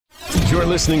You're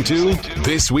listening to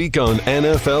This Week on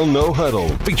NFL No Huddle,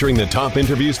 featuring the top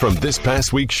interviews from this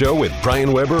past week's show with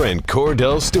Brian Weber and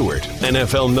Cordell Stewart.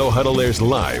 NFL No Huddle airs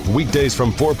live weekdays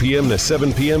from 4 p.m. to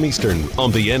 7 p.m. Eastern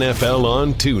on the NFL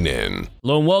on TuneIn.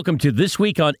 Hello and welcome to This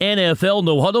Week on NFL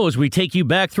No Huddle as we take you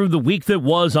back through the week that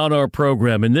was on our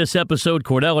program. In this episode,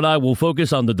 Cordell and I will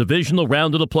focus on the divisional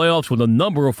round of the playoffs with a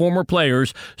number of former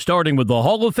players, starting with the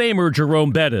Hall of Famer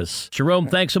Jerome Bettis. Jerome,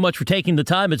 thanks so much for taking the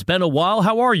time. It's been a while.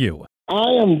 How are you?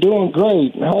 I am doing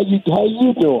great. How you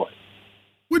doing?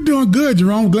 We're doing good,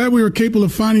 Jerome. Glad we were capable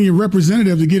of finding your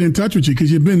representative to get in touch with you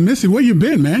because you've been missing. Where you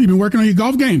been, man? You've been working on your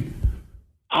golf game.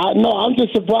 No, I'm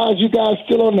just surprised you guys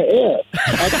still on the air.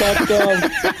 I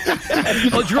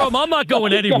thought, Jerome, I'm not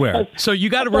going anywhere, so you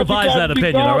got to revise that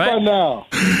opinion, all right? Now.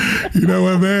 You know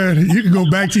what, man? You can go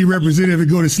back to your representative and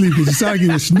go to sleep because you sound like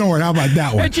you were snoring. How about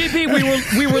that one? Hey,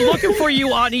 GP, we were looking for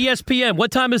you on ESPN.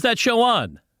 What time is that show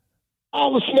on? I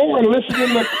was snoring listening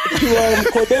to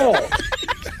Cordell.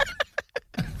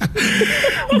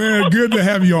 Man, good to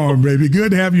have you on, baby.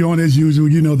 Good to have you on as usual.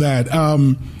 You know that.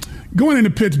 Going into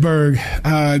Pittsburgh,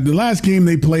 the last game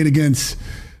they played against,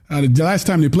 the last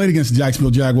time they played against the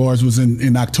Jacksonville Jaguars was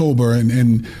in October.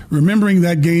 And remembering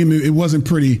that game, it wasn't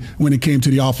pretty when it came to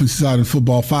the offensive side of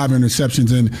football, 5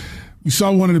 interceptions. And we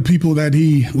saw one of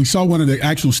the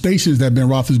actual stations that Ben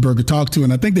Roethlisberger talked to,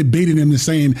 and I think they baited him to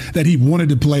saying that he wanted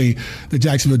to play the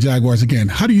Jacksonville Jaguars again.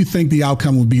 How do you think the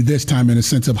outcome will be this time in a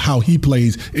sense of how he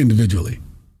plays individually?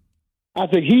 I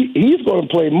think he's going to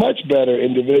play much better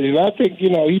individually. I think,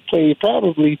 he played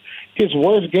probably his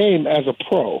worst game as a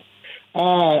pro.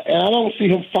 And I don't see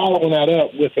him following that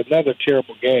up with another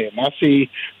terrible game. I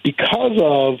see because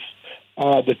of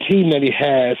the team that he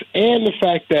has and the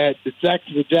fact that the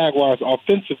Jacksonville Jaguars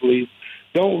offensively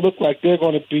don't look like they're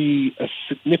going to be a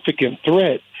significant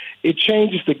threat, it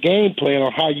changes the game plan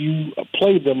on how you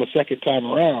play them a second time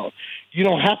around. You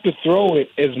don't have to throw it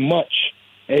as much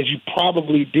as you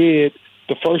probably did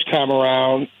the first time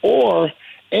around,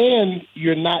 and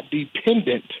you're not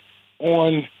dependent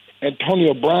on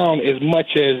Antonio Brown as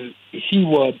much as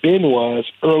Ben was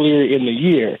earlier in the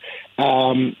year.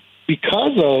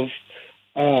 Because of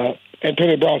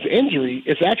Antonio Brown's injury,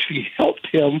 it's actually helped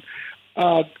him,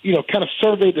 kind of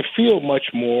survey the field much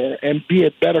more and be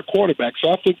a better quarterback. So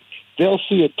I think they'll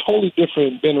see a totally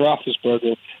different Ben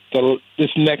Roethlisberger this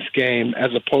next game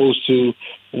as opposed to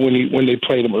when they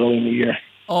played him early in the year.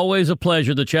 Always a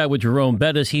pleasure to chat with Jerome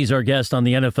Bettis. He's our guest on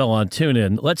the NFL on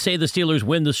TuneIn. Let's say the Steelers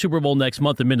win the Super Bowl next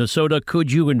month in Minnesota.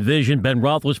 Could you envision Ben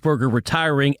Roethlisberger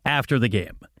retiring after the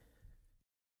game?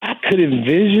 I could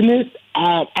envision it.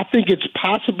 I think it's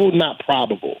possible, not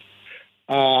probable.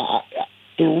 The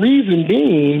reason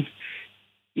being,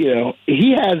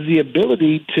 he has the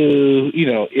ability to,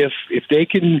 if they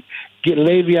can get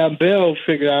Le'Veon Bell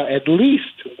figured out at least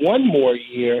one more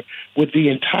year with the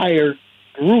entire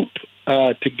group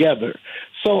together.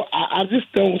 So I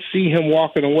just don't see him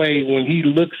walking away when he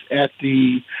looks at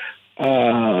the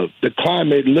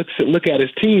climate, look at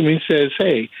his team, and he says,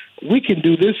 "Hey, we can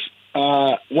do this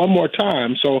one more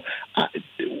time." So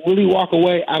will he walk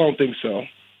away? I don't think so.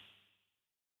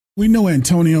 We know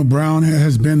Antonio Brown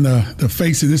has been the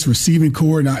face of this receiving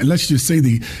corps. Now, let's just say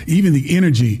even the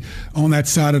energy on that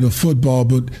side of the football.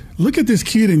 But look at this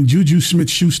kid in Juju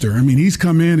Smith-Schuster. I mean, he's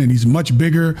come in and he's much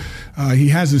bigger. He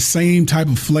has the same type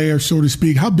of flair, so to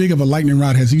speak. How big of a lightning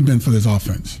rod has he been for this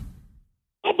offense?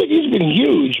 I think he's been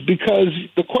huge because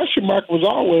the question mark was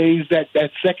always that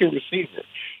second receiver.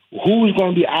 Who's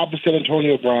going to be opposite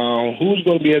Antonio Brown? Who's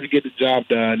going to be able to get the job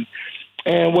done?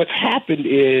 And what's happened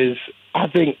is, I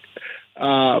think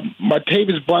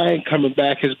Martavis Bryant coming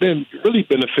back has been really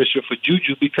beneficial for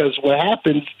Juju because what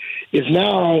happens is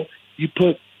now you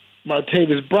put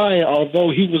Martavis Bryant,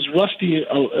 although he was rusty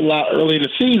a lot early in the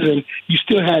season, you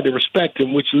still had to respect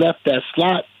him, which left that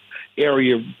slot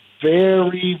area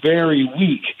very, very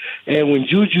weak. And when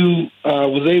Juju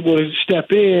was able to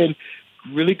step in,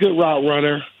 really good route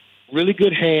runner, really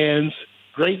good hands,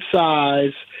 great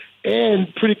size,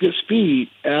 and pretty good speed.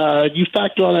 You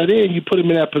factor all that in, you put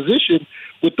him in that position.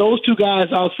 With those two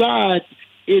guys outside,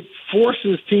 it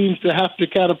forces teams to have to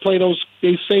kind of play those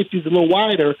safeties a little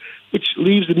wider, which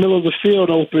leaves the middle of the field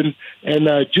open. And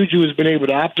Juju has been able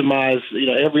to optimize,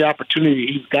 every opportunity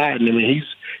he's gotten. I mean,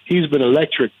 he's been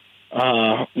electric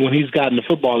when he's gotten the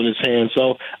football in his hands.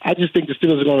 So I just think the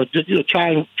Steelers are going to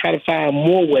try to find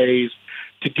more ways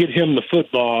to get him the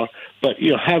football, but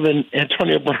having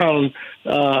Antonio Brown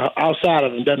outside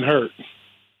of him doesn't hurt.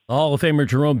 Hall of Famer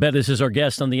Jerome Bettis is our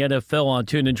guest on the NFL on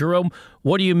TuneIn. And Jerome,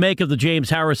 what do you make of the James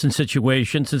Harrison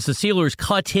situation? Since the Steelers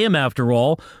cut him after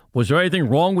all, was there anything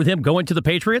wrong with him going to the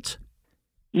Patriots?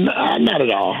 Not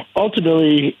at all.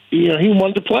 Ultimately, he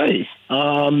wanted to play.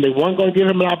 They weren't going to give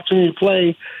him an opportunity to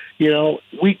play,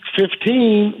 week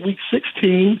 15, week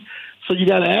 16. So you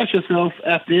got to ask yourself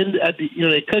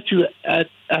they cut you at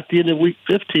the end of week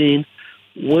 15.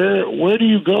 Where do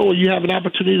you go when you have an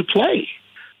opportunity to play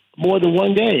more than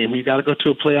one game? You got to go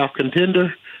to a playoff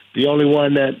contender. The only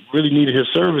one that really needed his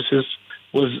services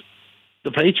was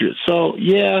the Patriots. So,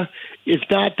 yeah, it's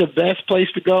not the best place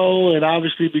to go, and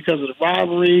obviously because of the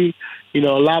rivalry, a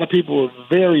lot of people are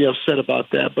very upset about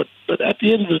that. But at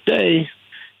the end of the day,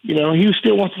 he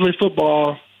still wants to play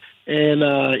football, and,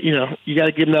 you got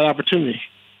to give him that opportunity.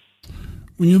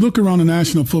 When you look around the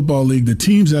National Football League, the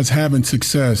teams that's having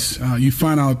success, you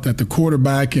find out that the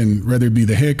quarterback, and whether it be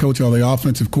the head coach or the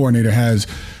offensive coordinator, has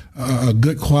a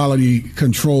good quality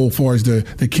control as far as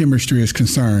the chemistry is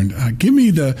concerned. Give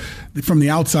me from the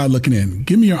outside looking in,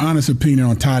 give me your honest opinion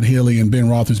on Todd Haley and Ben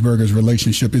Roethlisberger's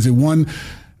relationship. Is it one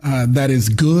that is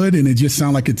good and it just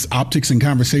sounds like it's optics and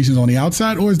conversations on the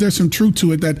outside, or is there some truth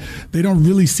to it that they don't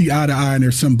really see eye to eye and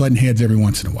there's some button heads every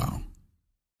once in a while?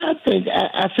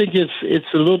 I think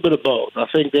it's a little bit of both. I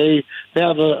think they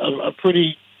have a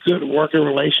pretty good working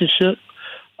relationship.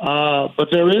 But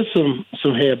there is some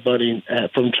headbutting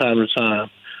from time to time,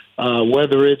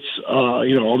 whether it's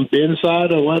on Ben's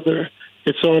side or whether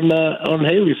it's on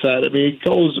Haley's side. I mean, it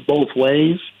goes both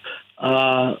ways.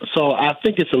 So I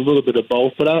think it's a little bit of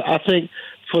both. But I think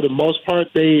for the most part,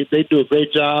 they do a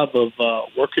great job of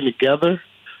working together.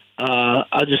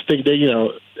 I just think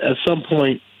that at some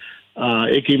point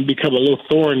it can become a little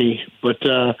thorny, but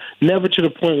never to the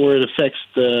point where it affects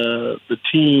the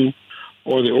team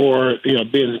or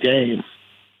Ben's game.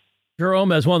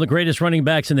 Jerome, as one of the greatest running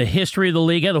backs in the history of the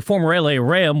league and a former LA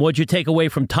Ram, what'd you take away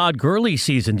from Todd Gurley's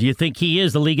season? Do you think he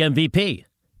is the league MVP?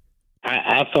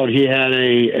 I thought he had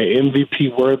a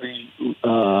MVP-worthy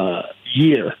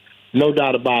year, no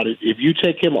doubt about it. If you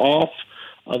take him off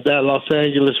of that Los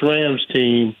Angeles Rams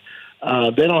team,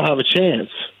 they don't have a chance.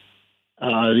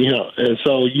 And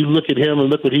so you look at him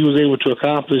and look what he was able to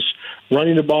accomplish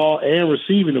running the ball and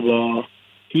receiving the ball.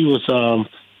 He was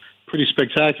pretty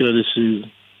spectacular this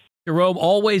season. Jerome,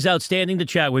 always outstanding to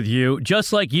chat with you.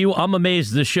 Just like you, I'm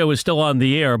amazed this show is still on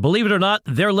the air. Believe it or not,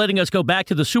 they're letting us go back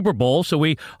to the Super Bowl, so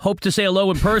we hope to say hello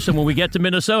in person when we get to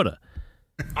Minnesota.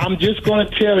 I'm just going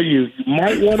to tell you, you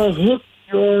might want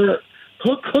to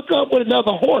hook up with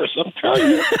another horse. I'm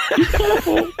telling you, be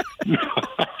careful.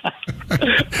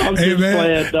 I'm hey, man,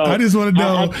 playing, though. I just want to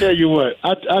know. I'll tell you what.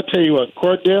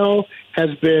 Cordell has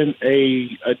been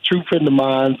a true friend of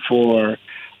mine for,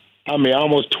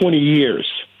 almost 20 years.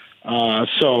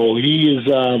 So he is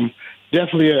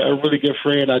definitely a really good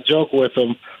friend. I joke with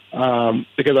him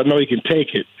because I know he can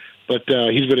take it, but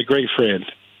he's been a great friend.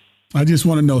 I just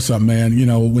want to know something,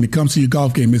 man. When it comes to your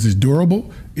golf game, is it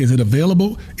durable? Is it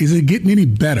available? Is it getting any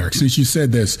better since you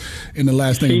said this in the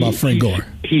last thing about Frank Gore?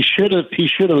 He should have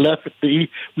left it.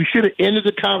 We should have ended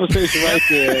the conversation right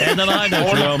there. And then I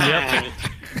know, Jerome. Yep.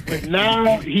 But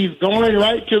now he's going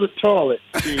right to the toilet.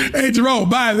 Hey, Jerome,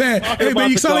 bye, man. Hey,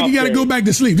 man, you sound like you got to go back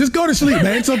to sleep. Just go to sleep,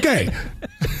 man. It's okay.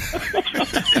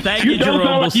 Thank you, Jerome. You don't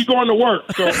sound like you're going to work,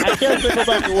 so I can't say go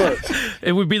back to work.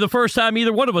 It would be the first time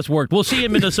either one of us worked. We'll see you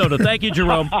in Minnesota. Thank you,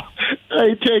 Jerome.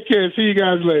 Hey, take care. See you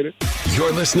guys later.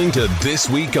 You're listening to This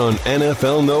Week on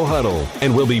NFL No Huddle,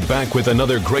 and we'll be back with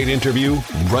another great interview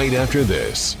right after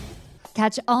this.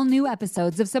 Catch all new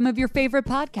episodes of some of your favorite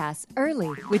podcasts early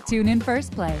with TuneIn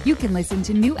First Play. You can listen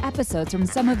to new episodes from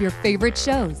some of your favorite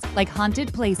shows, like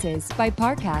Haunted Places by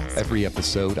Parcast. Every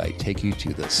episode, I take you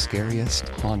to the scariest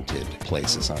haunted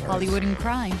places on Earth. Hollywood and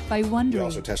Crime by Wondery. We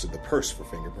also tested the purse for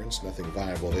fingerprints. Nothing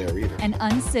viable there either. And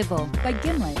Uncivil by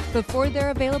Gimlet, before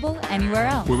they're available anywhere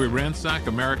else. Where we ransack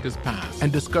America's past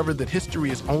and discover that history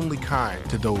is only kind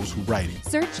to those who write it.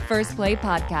 Search First Play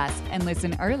Podcast and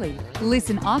listen early.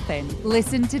 Listen often.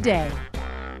 Listen today.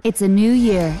 It's a new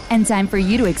year and time for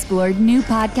you to explore new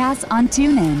podcasts on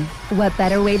TuneIn. What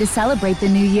better way to celebrate the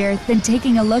new year than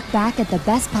taking a look back at the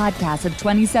best podcasts of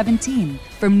 2017?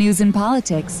 From news and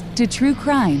politics to true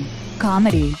crime,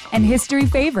 comedy, and history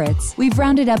favorites, we've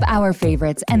rounded up our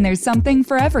favorites, and there's something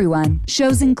for everyone.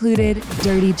 Shows included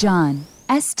Dirty John,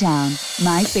 S-Town,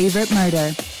 My Favorite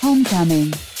Murder,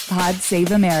 Homecoming, Pod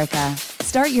Save America.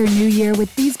 Start your new year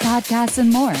with these podcasts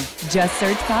and more. Just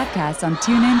search podcasts on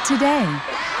TuneIn today.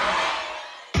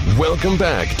 Welcome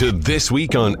back to This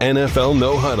Week on NFL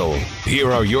No Huddle.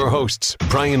 Here are your hosts,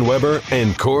 Brian Weber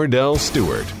and Cordell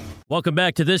Stewart. Welcome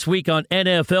back to This Week on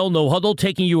NFL No Huddle,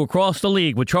 taking you across the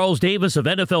league with Charles Davis of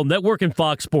NFL Network and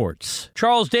Fox Sports.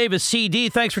 Charles Davis, CD,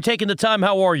 thanks for taking the time.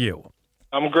 How are you?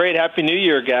 I'm great. Happy New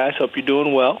Year, guys. Hope you're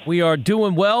doing well. We are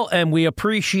doing well, and we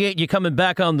appreciate you coming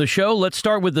back on the show. Let's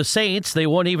start with the Saints. They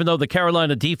won even though the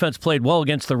Carolina defense played well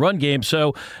against the run game.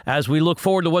 So as we look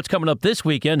forward to what's coming up this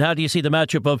weekend, how do you see the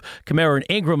matchup of Kamara and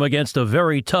Ingram against a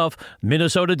very tough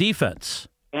Minnesota defense?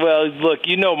 Well, look,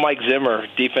 Mike Zimmer,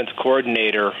 defense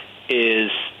coordinator, is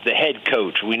the head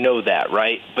coach. We know that,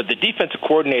 right? But the defensive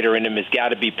coordinator in him has got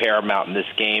to be paramount in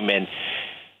this game, and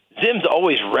Zim's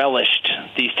always relished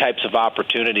these types of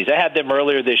opportunities. I had them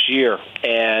earlier this year,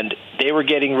 and they were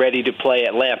getting ready to play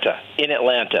in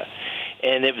Atlanta.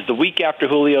 And it was the week after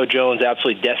Julio Jones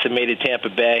absolutely decimated Tampa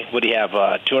Bay. What do you have,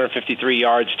 253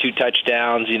 yards, 2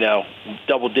 touchdowns,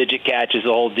 double-digit catches, the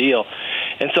whole deal.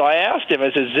 And so I asked him,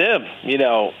 I said, Zim,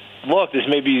 look, this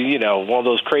may be, one of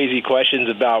those crazy questions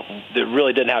about that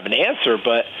really doesn't have an answer,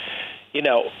 but,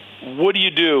 what do you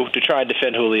do to try and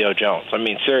defend Julio Jones? I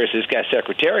mean, seriously, this guy's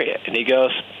Secretariat. And he goes,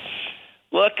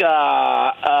 look,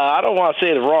 I don't want to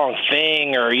say the wrong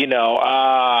thing or, and you know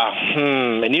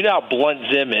how blunt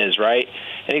Zim is, right?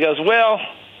 And he goes, well,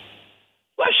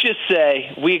 let's just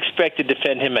say we expect to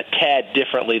defend him a tad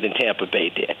differently than Tampa Bay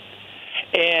did.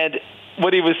 And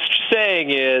what he was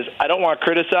saying is, I don't want to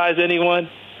criticize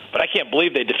anyone, but I can't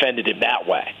believe they defended him that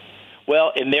way.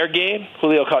 Well, in their game,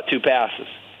 Julio caught 2 passes.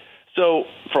 So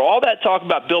for all that talk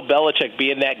about Bill Belichick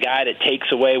being that guy that takes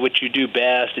away what you do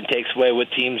best and takes away what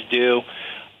teams do,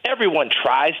 everyone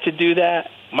tries to do that.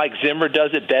 Mike Zimmer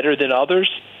does it better than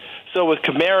others. So with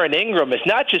Kamara and Ingram, it's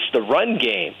not just the run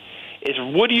game. It's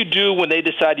what do you do when they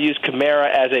decide to use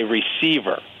Kamara as a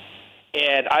receiver?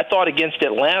 And I thought against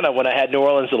Atlanta when I had New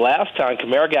Orleans the last time,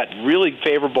 Kamara got really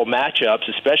favorable matchups,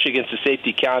 especially against the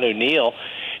safety Keanu Neal.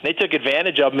 And they took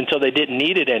advantage of him until they didn't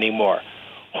need it anymore.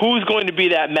 Who's going to be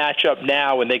that matchup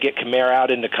now when they get Kamara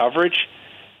out into coverage?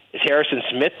 Is Harrison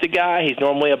Smith the guy? He's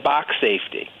normally a box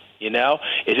safety. Is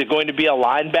it going to be a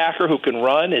linebacker who can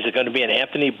run? Is it going to be an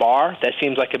Anthony Barr? That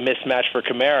seems like a mismatch for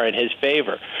Kamara in his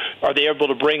favor. Are they able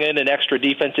to bring in an extra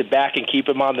defensive back and keep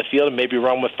him on the field and maybe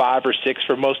run with 5 or 6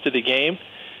 for most of the game?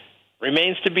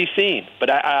 Remains to be seen. But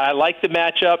I like the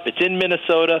matchup. It's in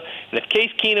Minnesota. And if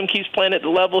Case Keenum keeps playing at the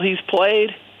level he's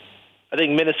played, I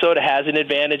think Minnesota has an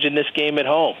advantage in this game at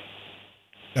home.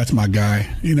 That's my guy.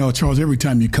 Charles, every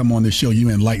time you come on this show, you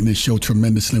enlighten this show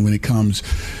tremendously when it comes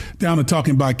down to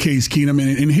talking about Case Keenum.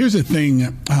 And here's the thing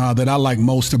that I like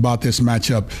most about this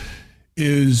matchup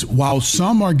is while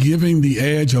some are giving the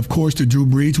edge, of course, to Drew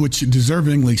Brees, which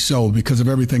deservingly so because of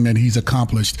everything that he's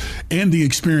accomplished and the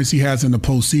experience he has in the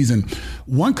postseason,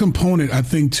 one component, I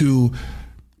think, to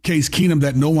Case Keenum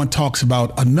that no one talks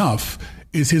about enough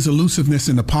is his elusiveness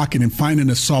in the pocket and finding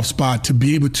a soft spot to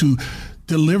be able to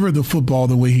deliver the football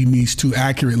the way he needs to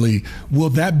accurately.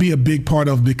 Will that be a big part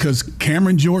of, because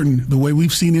Cameron Jordan, the way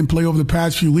we've seen him play over the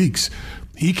past few weeks,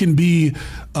 he can be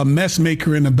a mess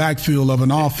maker in the backfield of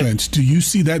an offense. Do you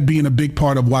see that being a big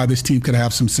part of why this team could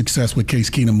have some success with Case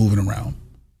Keenum moving around?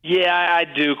 Yeah, I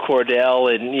do,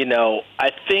 Cordell. And,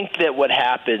 I think that what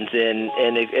happens, and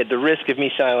at the risk of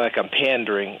me sounding like I'm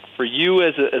pandering, for you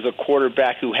as a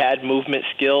quarterback who had movement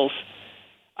skills,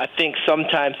 I think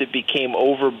sometimes it became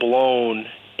overblown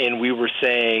and we were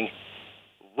saying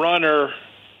runner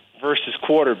versus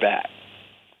quarterback.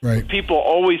 Right. People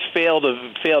always fail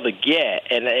to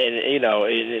get, and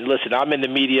listen, I'm in the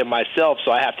media myself,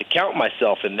 so I have to count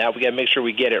myself in that. We got to make sure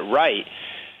we get it right.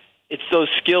 It's those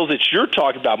skills that you're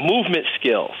talking about, movement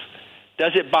skills.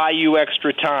 Does it buy you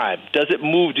extra time? Does it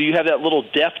move? Do you have that little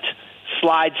deft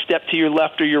slide step to your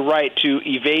left or your right to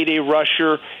evade a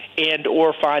rusher and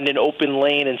or find an open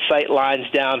lane and sight lines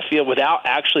downfield without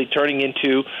actually turning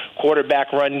into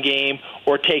quarterback run game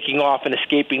or taking off and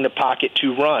escaping the pocket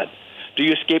to run? Do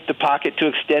you escape the pocket to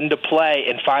extend a play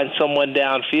and find someone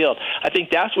downfield? I think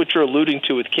that's what you're alluding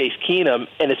to with Case Keenum,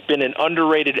 and it's been an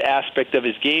underrated aspect of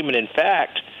his game. And in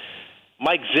fact,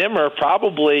 Mike Zimmer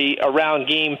probably around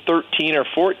game 13 or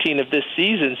 14 of this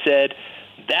season said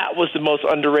that was the most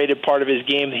underrated part of his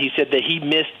game. He said that he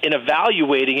missed in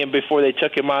evaluating him before they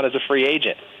took him on as a free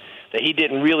agent, that he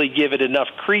didn't really give it enough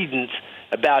credence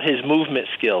about his movement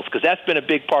skills, because that's been a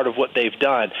big part of what they've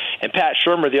done. And Pat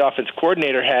Shurmur, the offense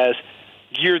coordinator, has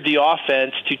geared the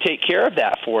offense to take care of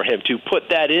that for him, to put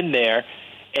that in there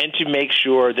and to make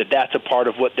sure that that's a part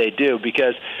of what they do.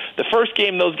 Because the first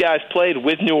game those guys played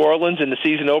with New Orleans in the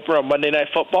season opener on Monday Night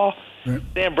Football,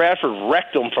 Sam Bradford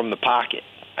wrecked them from the pocket.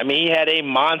 I mean, he had a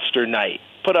monster night,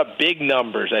 put up big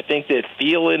numbers. I think that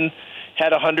Thielen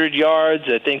had 100 yards.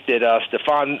 I think that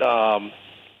Stephon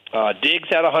Diggs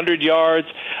had 100 yards.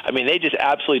 I mean, they just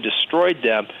absolutely destroyed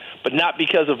them, but not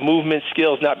because of movement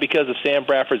skills, not because of Sam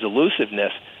Bradford's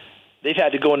elusiveness. they've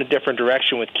had to go in a different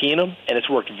direction with Keenum, and it's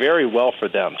worked very well for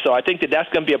them. So I think that that's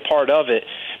going to be a part of it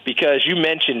because you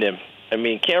mentioned him. I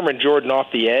mean, Cameron Jordan off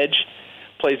the edge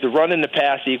plays the run and the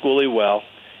pass equally well.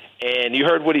 And you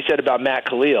heard what he said about Matt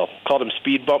Khalil, called him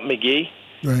Speed Bump McGee.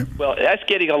 Right. Well, that's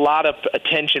getting a lot of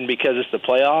attention because it's the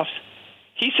playoffs.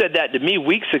 He said that to me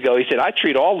weeks ago. He said, I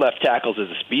treat all left tackles as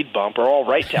a speed bump or all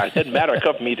right tackles. It doesn't matter. I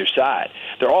come from either side.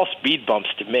 They're all speed bumps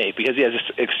to me because he has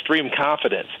this extreme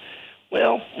confidence.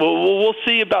 Well, we'll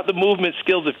see about the movement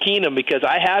skills of Keenum because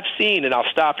I have seen, and I'll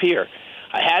stop here,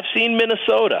 I have seen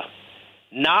Minnesota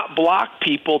not block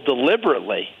people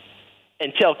deliberately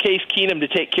and tell Case Keenum to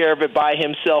take care of it by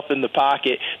himself in the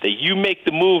pocket, that you make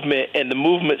the movement and the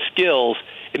movement skills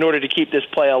in order to keep this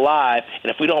play alive. And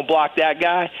if we don't block that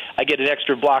guy, I get an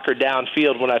extra blocker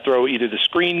downfield when I throw either the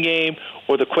screen game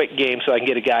or the quick game so I can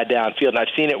get a guy downfield. And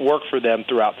I've seen it work for them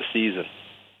throughout the season.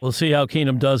 We'll see how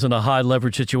Keenum does in a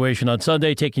high-leverage situation on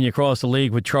Sunday, taking you across the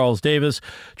league with Charles Davis.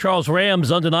 Charles,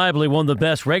 Rams undeniably one of the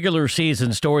best regular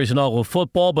season stories in all of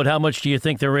football, but how much do you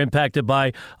think they're impacted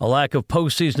by a lack of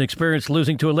postseason experience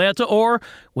losing to Atlanta, or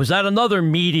was that another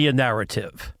media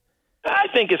narrative? I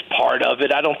think it's part of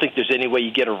it. I don't think there's any way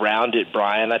you get around it,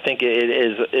 Brian. I think it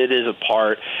is a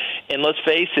part. And let's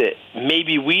face it,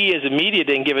 maybe we as a media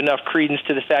didn't give enough credence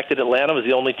to the fact that Atlanta was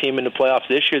the only team in the playoffs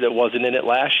this year that wasn't in it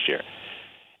last year.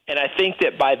 And I think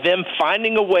that by them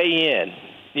finding a way in,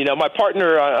 you know, my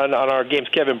partner on our games,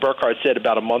 Kevin Burkhardt, said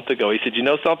about a month ago, he said, you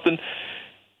know something?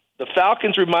 The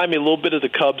Falcons remind me a little bit of the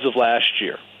Cubs of last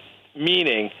year,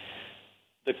 meaning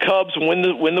the Cubs win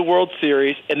the World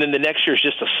Series, and then the next year is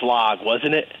just a slog,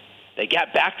 wasn't it? They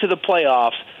got back to the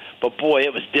playoffs, but, boy,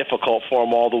 it was difficult for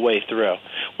them all the way through.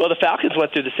 Well, the Falcons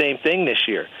went through the same thing this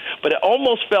year. But it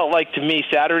almost felt like, to me,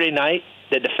 Saturday night,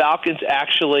 that the Falcons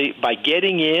actually, by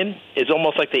getting in, is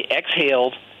almost like they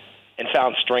exhaled and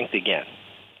found strength again.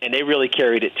 And they really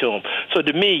carried it to them. So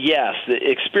to me, yes, the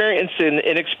experience and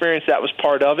inexperience, that was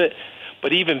part of it.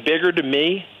 But even bigger to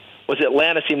me was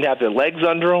Atlanta seemed to have their legs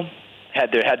under them,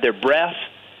 had their breath.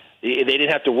 They didn't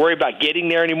have to worry about getting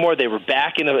there anymore. They were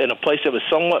back in a place that was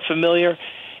somewhat familiar.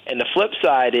 And the flip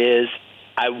side is,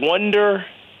 I wonder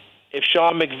if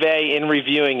Sean McVay, in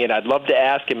reviewing it, I'd love to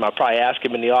ask him, I'll probably ask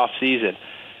him in the offseason,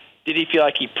 did he feel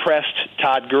like he pressed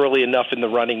Todd Gurley enough in the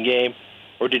running game,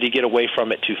 or did he get away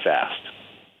from it too fast?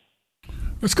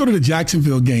 Let's go to the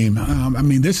Jacksonville game. I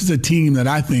mean, this is a team that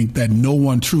I think that no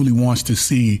one truly wants to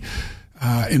see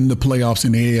in the playoffs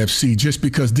in the AFC, just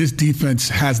because this defense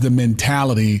has the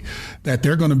mentality that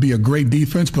they're going to be a great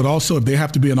defense, but also if they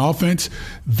have to be an offense,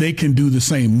 they can do the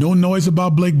same. No noise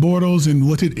about Blake Bortles and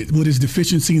what his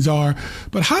deficiencies are.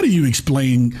 But how do you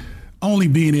explain only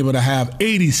being able to have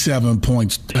 87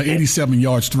 points, 87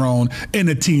 yards thrown, and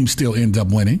the team still ends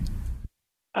up winning?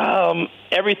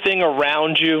 Everything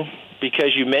around you,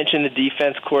 because you mentioned the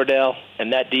defense, Cordell,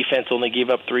 and that defense only gave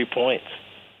up 3 points.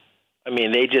 I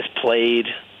mean, they just played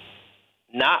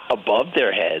not above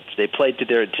their heads. They played to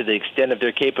the extent of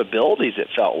their capabilities, it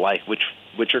felt like,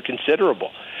 which are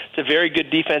considerable. It's a very good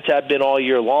defense, have been all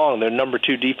year long. They're number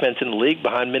 2 defense in the league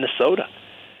behind Minnesota.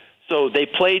 So they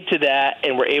played to that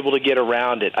and were able to get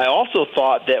around it. I also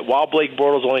thought that while Blake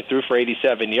Bortles only threw for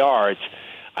 87 yards,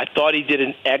 I thought he did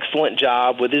an excellent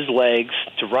job with his legs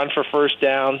to run for first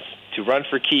downs, to run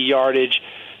for key yardage,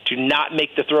 to not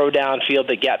make the throw downfield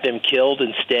that got them killed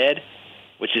instead,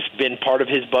 which has been part of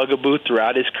his bugaboo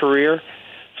throughout his career.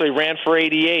 So he ran for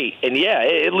 88. And, yeah,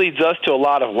 it leads us to a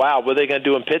lot of, wow, what are they going to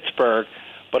do in Pittsburgh?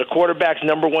 But a quarterback's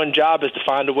number one job is to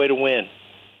find a way to win.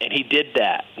 And he did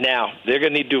that. Now, they're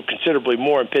going to need to do considerably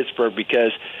more in Pittsburgh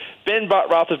because Ben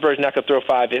Roethlisberger's not going to throw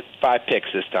five picks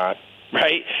this time,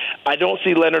 right? I don't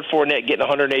see Leonard Fournette getting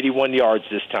 181 yards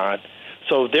this time.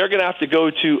 So they're going to have to go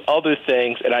to other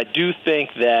things, and I do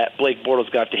think that Blake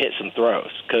Bortles got to hit some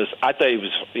throws because I thought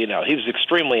he was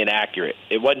extremely inaccurate.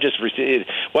 It wasn't just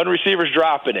receivers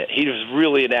dropping it. He was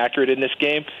really inaccurate in this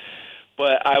game.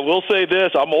 But I will say this,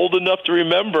 I'm old enough to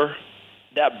remember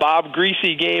that Bob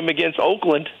Greasy game against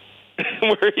Oakland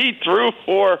where he threw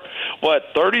for,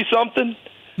 30-something?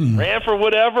 Ran for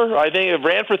whatever. I think it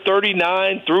ran for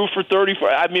 39, threw for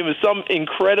 34. I mean, it was some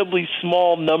incredibly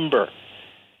small number.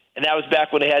 And that was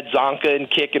back when they had Zonka and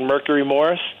Kick and Mercury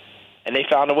Morris, and they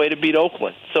found a way to beat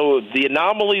Oakland. So the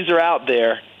anomalies are out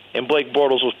there, and Blake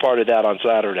Bortles was part of that on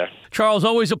Saturday. Charles,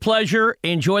 always a pleasure.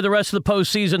 Enjoy the rest of the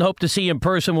postseason. Hope to see you in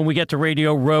person when we get to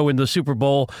Radio Row in the Super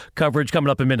Bowl coverage coming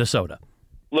up in Minnesota.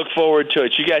 Look forward to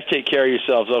it. You guys take care of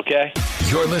yourselves, okay?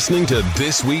 You're listening to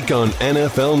This Week on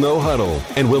NFL No Huddle,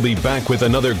 and we'll be back with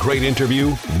another great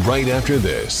interview right after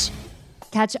this.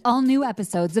 Catch all new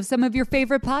episodes of some of your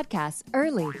favorite podcasts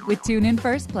early with TuneIn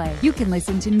First Play. You can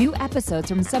listen to new episodes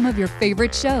from some of your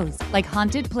favorite shows, like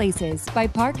Haunted Places by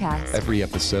Parcast. Every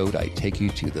episode, I take you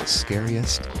to the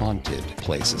scariest haunted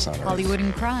places on Earth. Hollywood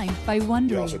and Crime by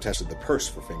Wondery. We also tested the purse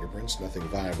for fingerprints. Nothing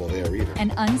viable there either.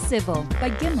 And Uncivil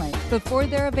by Gimlet, before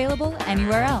they're available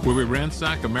anywhere else. Where we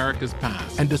ransack America's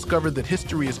past and discover that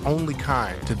history is only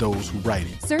kind to those who write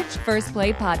it. Search First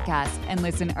Play Podcast and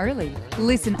listen early.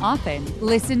 Listen often.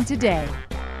 Listen today.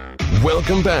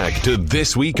 Welcome back to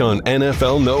This Week on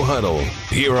NFL No Huddle.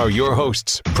 Here are your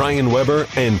hosts, Brian Weber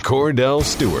and Cordell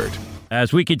Stewart.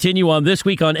 As we continue on This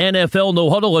Week on NFL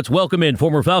No Huddle, let's welcome in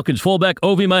former Falcons fullback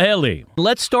Ovi Maheli.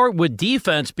 Let's start with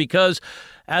defense, because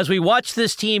as we watch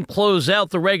this team close out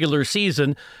the regular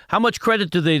season, how much credit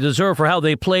do they deserve for how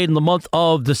they played in the month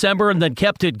of December and then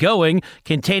kept it going,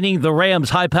 containing the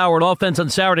Rams' high-powered offense on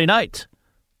Saturday night?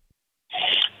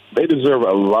 They deserve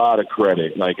a lot of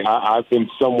credit. Like, I've been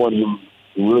someone who's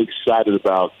really excited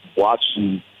about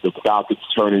watching the Falcons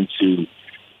turn into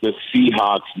the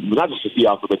Seahawks, not just the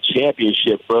Seahawks, but the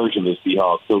championship version of the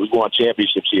Seahawks. So we want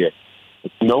championships here.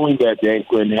 Knowing that Dan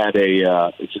Quinn had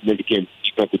a significant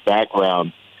defensive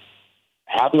background,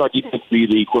 having our defense be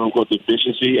the quote-unquote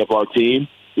deficiency of our team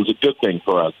was a good thing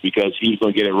for us because he's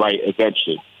going to get it right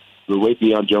eventually. The way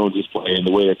Deion Jones is playing,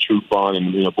 the way that Trufant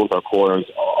and both our corners,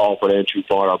 Alfred and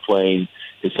Trufant are playing,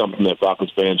 is something that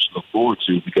Falcons fans should look forward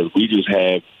to because we just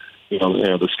have,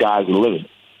 the sky's the limit.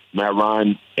 Matt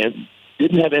Ryan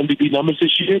didn't have MVP numbers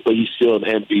this year, but he's still an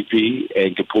MVP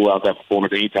and can pull out that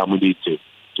performance anytime we need to.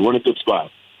 So we're in a good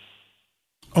spot.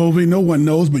 Ovi, no one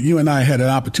knows, but you and I had an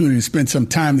opportunity to spend some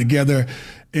time together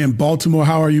in Baltimore.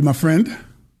 How are you, my friend?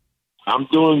 I'm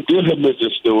doing good, Mr.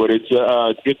 Stewart. It's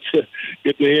good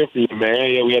to hear from you,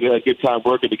 man. Yeah, we had a good time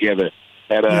working together.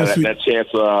 Had that chance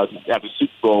at the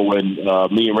Super Bowl when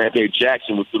me and Rampage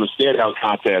Jackson was doing a stare-down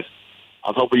contest. I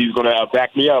was hoping he was going to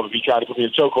back me up if he tried to put me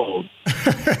in a chokehold.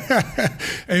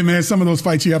 Hey, man, some of those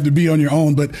fights you have to be on your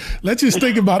own. But let's just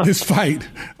think about this fight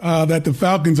that the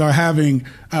Falcons are having,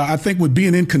 I think, with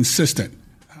being inconsistent.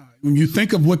 When you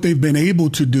think of what they've been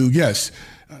able to do, yes,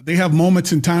 they have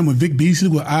moments in time when Vic Beasley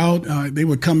was out. They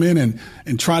would come in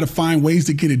and try to find ways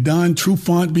to get it done.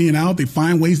 Trufant being out, they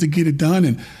find ways to get it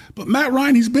done. But Matt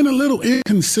Ryan, he's been a little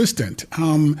inconsistent.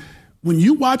 When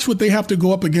you watch what they have to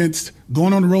go up against,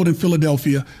 going on the road in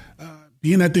Philadelphia,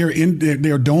 being that they're in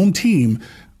their dome team,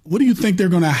 what do you think they're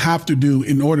going to have to do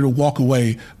in order to walk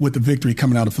away with the victory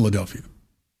coming out of Philadelphia?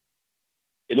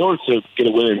 In order to get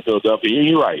a win in Philadelphia,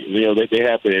 you're right. They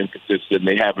have been inconsistent.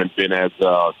 They haven't been as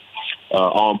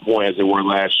on point as they were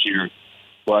last year.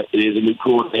 But it is a new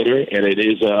coordinator, and it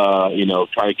is,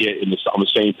 trying to get on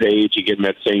the same page and getting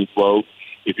that same flow.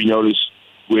 If you notice,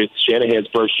 with Shanahan's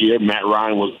first year, Matt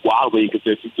Ryan was wildly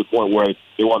inconsistent to the point where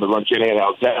they wanted to run Shanahan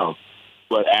out of town.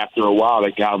 But after a while,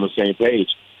 they got on the same page.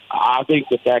 I think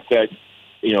the fact that,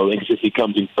 inconsistency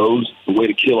comes and goes, the way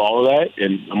to kill all of that,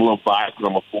 and I'm a little biased because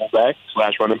I'm a fullback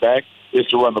 / running back, is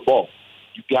to run the ball.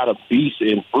 You've got a beast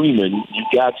in Freeman.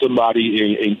 You've got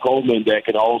somebody in Coleman that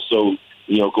can also,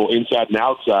 go inside and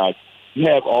outside. You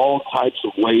have all types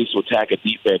of ways to attack a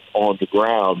defense on the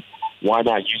ground. Why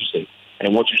not use it?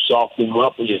 And once you soften them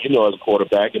up, as a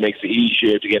quarterback, it makes it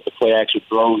easier to get the play action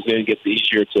throws in, gets it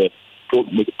easier to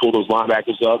pull those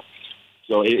linebackers up.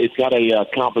 So it's got a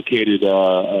complicated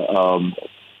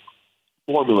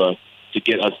formula to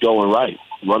get us going right.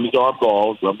 Run the dark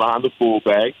ball, run behind the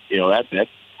fullback. That you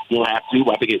don't have to.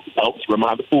 I think it helps. Run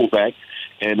behind the fullback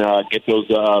and get those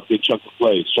big chunks of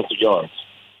plays, chunks of yards.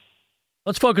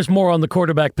 Let's focus more on the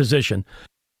quarterback position.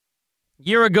 A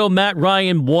year ago, Matt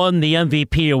Ryan won the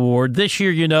MVP award. This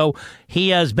year, he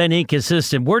has been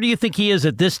inconsistent. Where do you think he is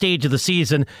at this stage of the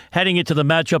season, heading into the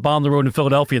matchup on the road in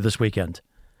Philadelphia this weekend?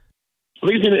 I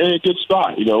think he's in a good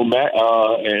spot. Matt,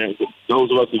 and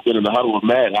those of us who've been in the huddle with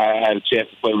Matt, I had a chance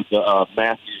to play with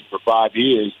Matthews for 5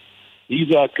 years. He's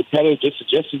competitive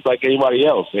just like anybody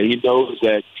else, and he knows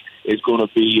that it's going to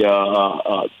be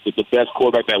the best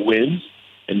quarterback that wins,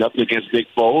 and nothing against Nick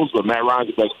Foles, but Matt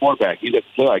Ryan's the best quarterback. He doesn't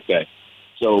play like that.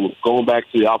 So going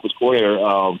back to the offensive coordinator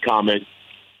comment,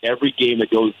 every game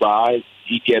that goes by,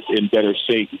 he gets in better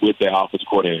sync with the offensive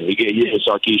coordinator. He and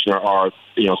Sarkisian are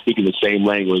speaking the same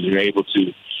language. They're able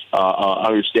to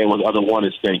understand what the other one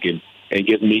is thinking. And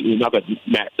give me, not that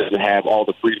Matt doesn't have all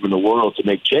the freedom in the world to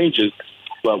make changes,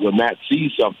 but when Matt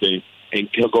sees something and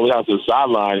he'll go down to the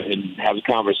sideline and have a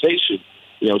conversation,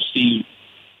 see,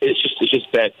 it's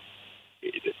just that,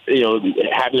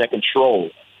 having that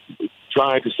control.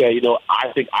 Trying to say,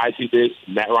 I think I see this,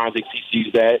 Matt Ryan thinks he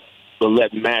sees that, but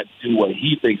let Matt do what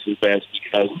he thinks is best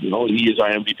because, he is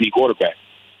our MVP quarterback.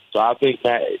 So I think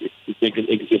that it's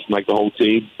inconsistent like the whole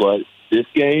team, but this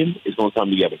game is going to come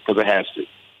together because it has to.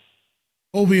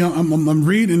 Ovi, I'm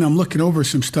reading, I'm looking over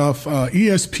some stuff.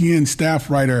 ESPN staff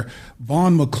writer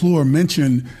Vaughn McClure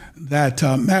mentioned that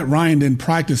Matt Ryan didn't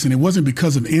practice, and it wasn't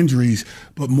because of injuries,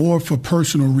 but more for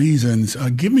personal reasons.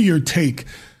 Give me your take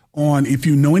on if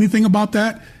you know anything about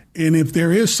that, and if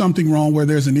there is something wrong where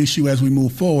there's an issue as we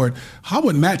move forward, how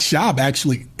would Matt Schaub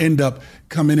actually end up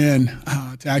coming in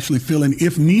to actually fill in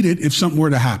if needed, if something were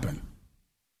to happen?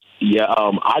 Yeah,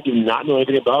 I do not know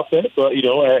anything about that, but, as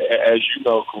you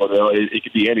know, Cordell, it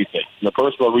could be anything. The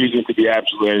personal reason could be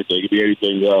absolutely anything. It could be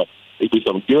anything. It could be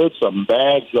something good, something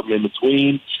bad, something in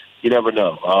between. You never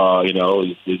know.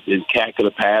 His cat could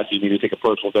have passed. You need to take a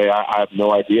personal day. I have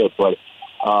no idea, but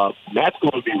Matt's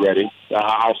going to be ready.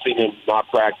 I've seen him not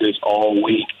practice all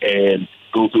week and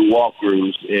go through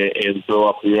walkthroughs and throw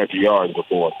up 300 yards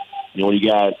before. When you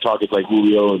got targets like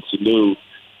Julio and Sanu,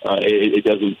 it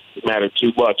doesn't matter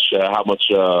too much how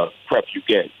much prep you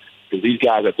get, because these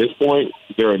guys at this point,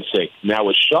 they're in sync. Now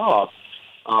with Schaub,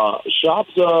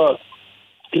 Schaub's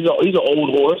he's an old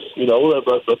horse.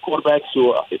 The quarterbacks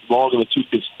who are long in the tooth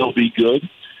can still be good,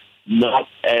 not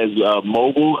as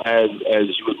mobile as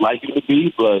you would like him to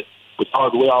be, but with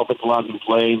the way our offensive line's been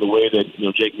playing, the way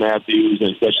that Jake Matthews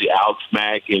and especially Alex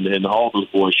Mack and all those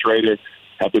boys, Schrader,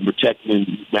 have been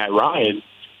protecting Matt Ryan,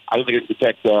 I think they can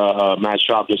protect Matt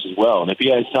Schaub just as well. And if he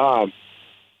has time,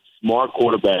 smart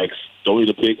quarterbacks don't need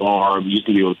a big arm. You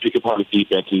can be able to pick apart the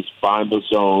defenses, find the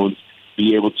zones,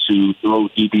 be able to throw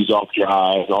DBs off your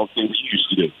eyes, all the things you used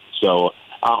to do. So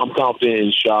I'm confident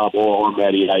in Schaub or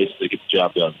Matty Ice to get the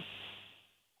job done.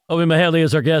 Ovi Mahaley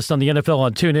is our guest on the NFL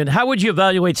on TuneIn. How would you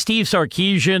evaluate Steve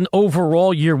Sarkisian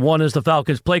overall year one as the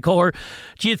Falcons play caller?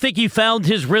 Do you think he found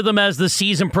his rhythm as the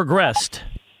season progressed?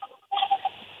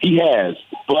 He has,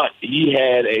 but he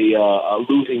had a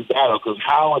losing battle, because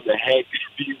how in the heck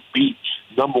do you beat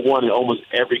number one in almost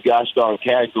every gosh darn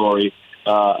category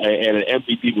and an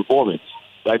MVP performance?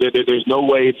 Like there's no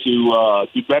way to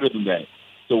do better than that.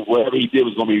 So whatever he did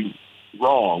was going to be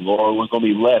wrong or was going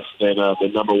to be less than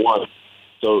number one.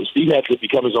 So Steve had to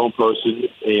become his own person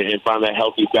and find that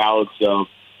healthy balance of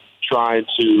trying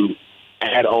to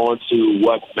add on to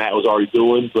what Matt was already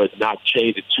doing, but not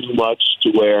change it too much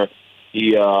to where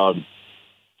he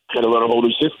had to run a whole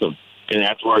new system. And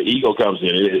that's where ego comes in.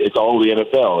 It's all the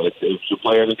NFL. It's the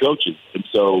players and coaches. And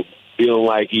so feeling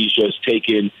like he's just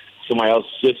taking somebody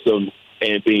else's system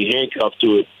and being handcuffed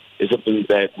to it is something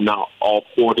that not all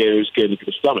coordinators can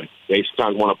stomach. They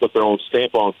sometimes want to put their own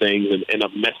stamp on things and end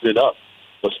up messing it up.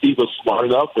 But Steve was smart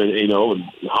enough and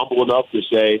humble enough to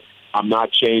say, I'm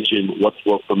not changing what's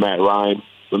worked for Matt Ryan.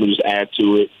 Let me just add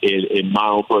to it in my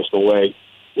own personal way,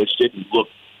 which didn't look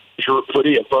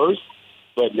pretty at first.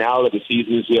 But now that the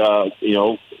season's, the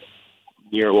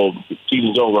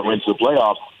season's over, we're into the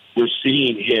playoffs, we're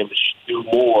seeing him do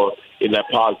more in that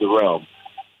positive realm.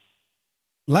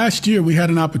 Last year, we had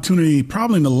an opportunity,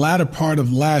 probably in the latter part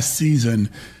of last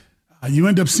season. You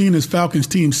end up seeing this Falcons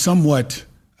team somewhat,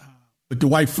 with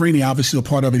Dwight Freeney obviously a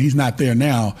part of it. He's not there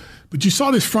now. But you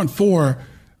saw this front four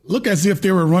look as if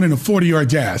they were running a 40-yard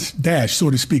dash, so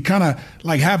to speak, kind of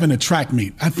like having a track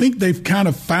meet. I think they've kind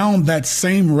of found that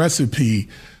same recipe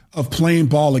of playing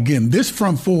ball again. This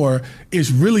front four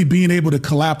is really being able to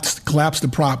collapse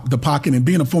the pocket. And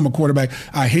being a former quarterback,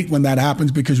 I hate when that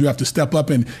happens because you have to step up,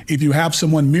 and if you have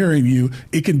someone mirroring you,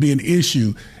 it can be an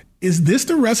issue. Is this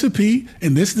the recipe,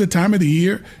 and this is the time of the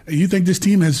year? You think this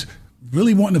team has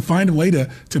really wanting to find a way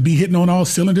to be hitting on all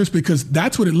cylinders? Because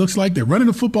that's what it looks like. They're running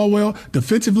the football well.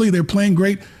 Defensively, they're playing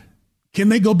great. Can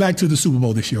they go back to the Super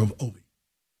Bowl this year, Ovi?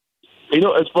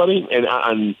 It's funny, and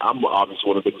I'm obviously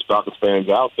one of the biggest Falcons fans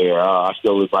out there. I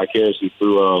still live vicariously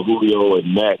through Julio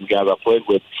and Matt and guys I played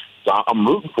with. So I'm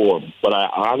rooting for them. But I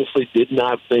honestly did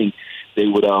not think they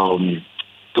would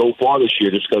go far this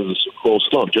year just because of the Super Bowl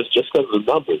slump, just because of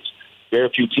the numbers. Very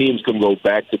few teams can go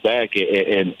back-to-back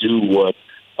and do what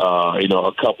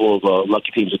a couple of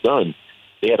lucky teams have done.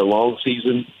 They had a long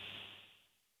season.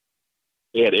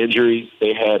 They had injuries.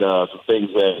 They had some things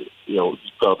that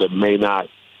felt that may not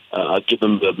give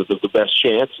them the best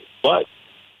chance. But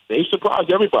they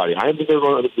surprised everybody. I didn't think they were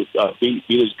going to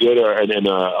be as good and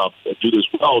do this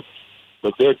well.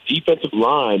 But their defensive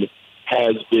line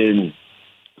has been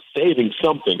saving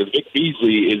something. Because Vic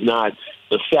Beasley is not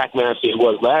the sack master he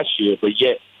was last year, but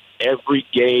yet every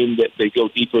game that they go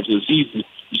deeper into the season,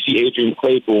 you see Adrian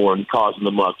Claiborne causing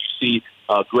them up. You see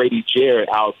Grady Jarrett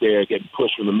out there getting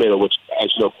pushed from the middle, which,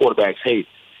 as you know, quarterbacks hate.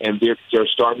 And they're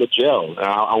starting to gel.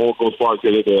 I won't go as far as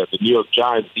the New York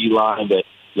Giants D-line that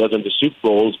led them to Super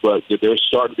Bowls, but they're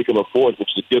starting to become a force, which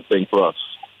is a good thing for us.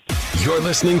 You're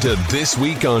listening to This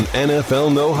Week on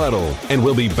NFL No Huddle, and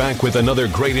we'll be back with another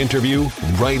great interview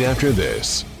right after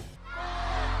this.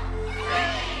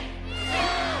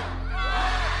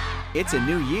 It's a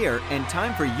new year and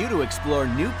time for you to explore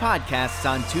new podcasts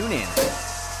on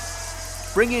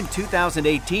TuneIn. Bring in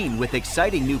 2018 with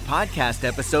exciting new podcast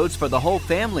episodes for the whole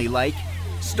family like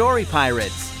Story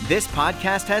Pirates, This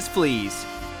Podcast Has Fleas,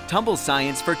 Tumble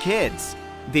Science for Kids,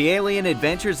 The Alien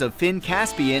Adventures of Finn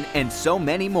Caspian, and so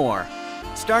many more.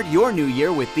 Start your new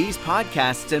year with these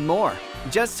podcasts and more.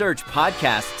 Just search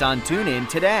podcasts on TuneIn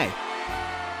today.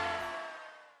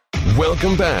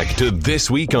 Welcome back to This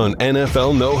Week on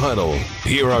NFL No Huddle.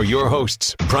 Here are your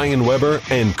hosts, Brian Weber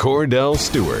and Cordell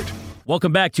Stewart.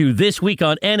 Welcome back to This Week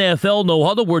on NFL No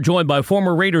Huddle. We're joined by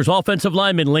former Raiders offensive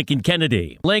lineman Lincoln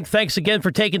Kennedy. Link, thanks again for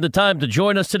taking the time to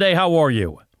join us today. How are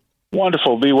you?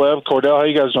 Wonderful. B-Web, Cordell, how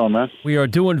you guys doing, man? We are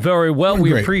doing very well. Doing we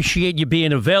great. appreciate you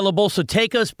being available. So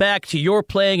take us back to your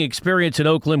playing experience in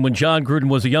Oakland when John Gruden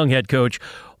was a young head coach.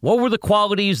 What were the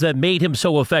qualities that made him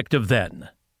so effective then?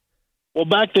 Well,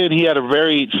 back then he had a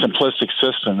very simplistic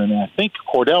system, and I think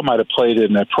Cordell might have played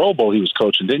in that Pro Bowl he was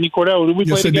coaching. Didn't you, Cordell? Did we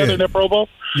play together in that Pro Bowl?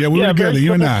 Yeah, we were together,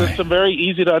 you and I. System, very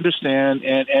easy to understand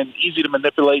and easy to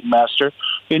manipulate and master.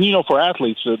 And, you know, for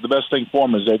athletes, the best thing for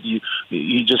them is that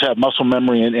you just have muscle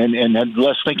memory and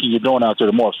less thinking you're doing out there,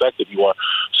 the more effective you are.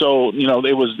 So, you know,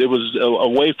 it was a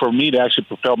way for me to actually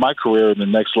propel my career in the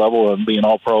next level and being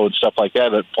all-pro and stuff like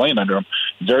that, playing under him.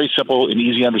 Very simple and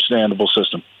easy, understandable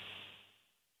system.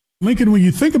 Lincoln, when you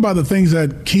think about the things that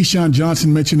Keyshawn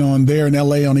Johnson mentioned on there in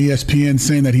L.A. on ESPN,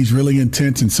 saying that he's really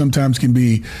intense and sometimes can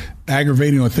be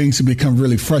aggravating or things can become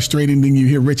really frustrating, then you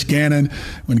hear Rich Gannon,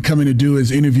 when coming to do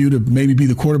his interview to maybe be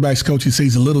the quarterback's coach, he says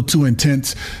he's a little too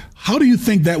intense. How do you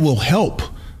think that will help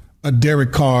a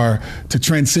Derek Carr to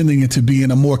transcending into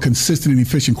being a more consistent and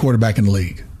efficient quarterback in the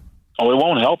league? Oh, it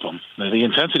won't help him. The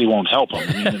intensity won't help him.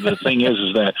 I mean, the thing is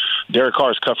that Derek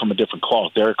Carr is cut from a different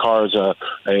cloth. Derek Carr is a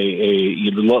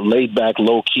laid-back,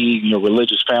 low-key,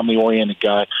 religious, family-oriented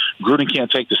guy. Gruden can't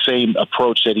take the same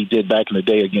approach that he did back in the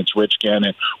day against Rich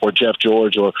Gannon or Jeff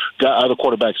George or other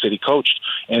quarterbacks that he coached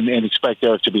and expect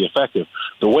Derek to be effective.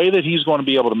 The way that he's going to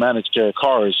be able to manage Derek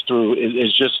Carr is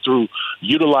just through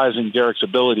utilizing Derek's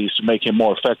abilities to make him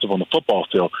more effective on the football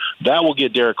field. That will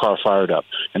get Derek Carr fired up.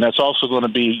 And that's also going to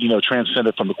be,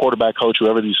 transcended from the quarterback coach.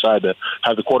 Whoever they decide to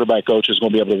have the quarterback coach is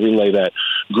going to be able to relay that.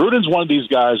 Gruden's one of these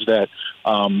guys that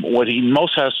what he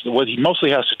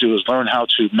mostly has to do is learn how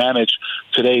to manage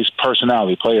today's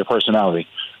personality, player personality.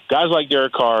 Guys like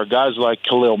Derek Carr, guys like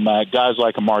Khalil Mack, guys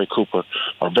like Amari Cooper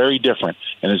are very different,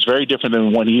 and it's very different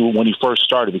than when he first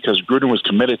started because Gruden was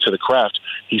committed to the craft.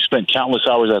 He spent countless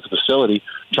hours at the facility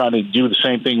trying to do the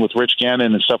same thing with Rich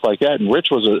Gannon and stuff like that, and Rich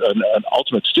was an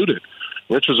ultimate student.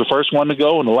 Rich was the first one to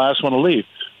go and the last one to leave.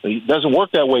 It doesn't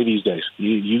work that way these days.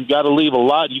 You've got to leave a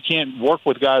lot. You can't work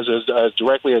with guys as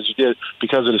directly as you did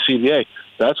because of the CBA.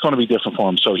 That's going to be different for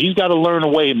him. So he's got to learn a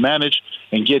way to manage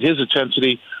and get his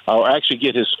intensity or actually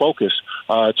get his focus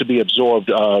to be absorbed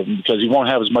because he won't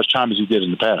have as much time as he did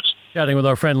in the past. Chatting with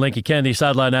our friend Lincoln Kennedy,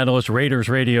 sideline analyst, Raiders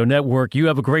Radio Network. You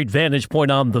have a great vantage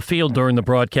point on the field during the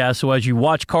broadcast. So as you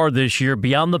watch Carr this year,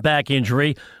 beyond the back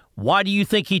injury, why do you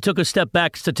think he took a step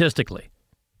back statistically?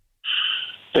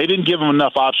 They didn't give him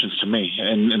enough options to me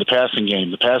in the passing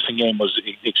game. The passing game was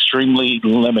extremely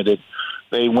limited.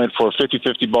 They went for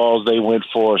 50-50 balls. They went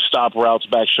for stop routes,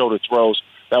 back shoulder throws.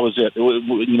 That was it.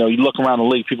 You look around the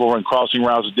league, people were in crossing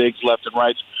routes, digs left and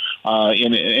right,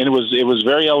 and it was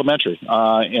very elementary.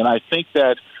 And I think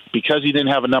that because he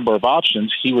didn't have a number of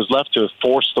options, he was left to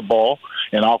force the ball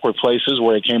in awkward places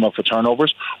where it came up for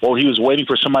turnovers, or he was waiting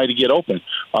for somebody to get open.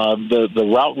 The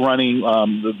route running,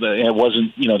 it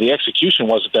wasn't, the execution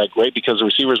wasn't that great because the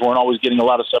receivers weren't always getting a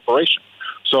lot of separation.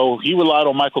 So he relied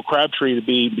on Michael Crabtree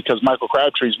because Michael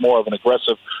Crabtree is more of an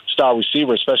aggressive style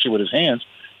receiver, especially with his hands.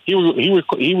 He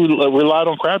relied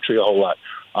on Crabtree a whole lot.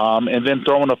 And then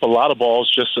throwing up a lot of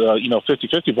balls, just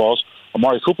 50-50 balls.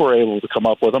 Amari Cooper were able to come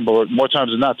up with them, but more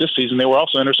times than not this season, they were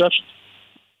also interceptions.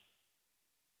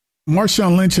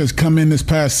 Marshawn Lynch has come in this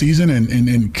past season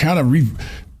and kind of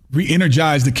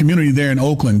re-energized the community there in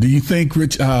Oakland. Do you think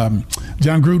John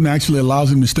Gruden actually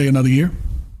allows him to stay another year?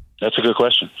 That's a good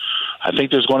question. I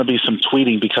think there's going to be some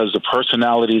tweeting because the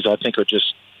personalities, I think, are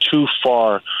just too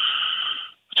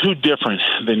different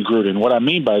than Gruden. What I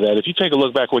mean by that, if you take a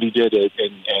look back what he did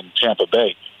in Tampa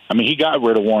Bay, I mean, he got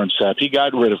rid of Warren Sapp. He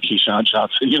got rid of Keyshawn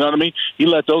Johnson. You know what I mean? He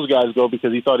let those guys go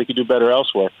because he thought he could do better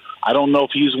elsewhere. I don't know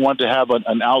if he's one to have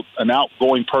an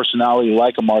outgoing personality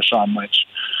like a Marshawn Lynch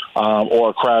or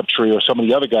a Crabtree or some of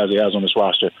the other guys he has on his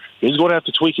roster. He's going to have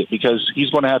to tweak it because he's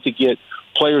going to have to get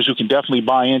players who can definitely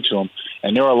buy into him.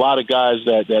 And there are a lot of guys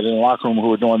that in the locker room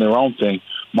who are doing their own thing.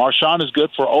 Marshawn is good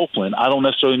for Oakland. I don't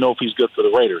necessarily know if he's good for the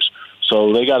Raiders.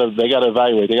 So they got to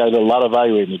evaluate. They got to do a lot of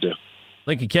evaluating to do.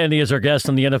 Lincoln Kennedy is our guest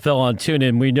on the NFL on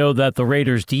TuneIn. We know that the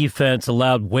Raiders' defense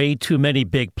allowed way too many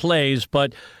big plays,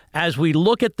 but as we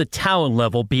look at the talent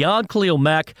level, beyond Khalil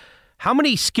Mack, how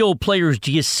many skilled players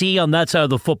do you see on that side of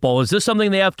the football? Is this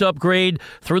something they have to upgrade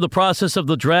through the process of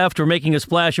the draft or making a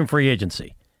splash in free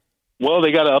agency? Well,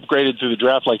 they got to upgrade it through the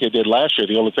draft like they did last year.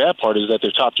 The only bad part is that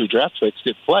their top 2 draft picks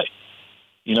didn't play.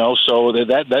 So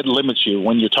that limits you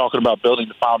when you're talking about building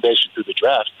the foundation through the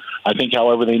draft. I think,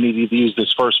 however, they need to use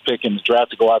this first pick in the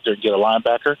draft to go out there and get a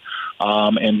linebacker.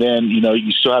 And then,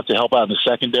 you still have to help out in the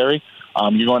secondary.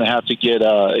 You're going to have to get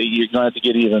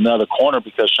even another corner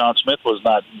because Sean Smith was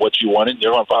not what you wanted.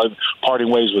 You're going to probably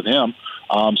parting ways with him.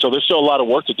 So there's still a lot of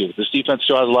work to do. This defense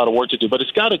still has a lot of work to do, but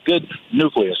it's got a good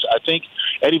nucleus. I think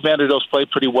Eddie Vanderdoes played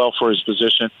pretty well for his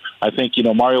position. I think,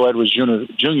 Mario Edwards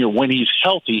Jr., when he's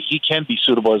healthy, he can be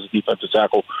suitable as a defensive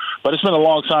tackle. But it's been a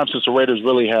long time since the Raiders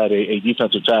really had a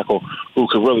defensive tackle who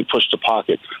could really push the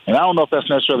pocket. And I don't know if that's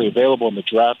necessarily available in the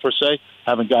draft per se.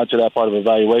 Haven't gotten to that part of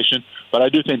evaluation. But I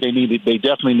do think they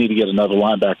definitely need to get another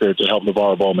linebacker to help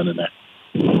NaVorro Bowman in there.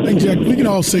 I think, Jack, we can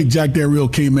all say Jack Del Rio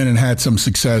came in and had some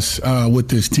success with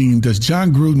this team. Does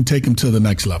John Gruden take him to the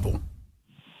next level?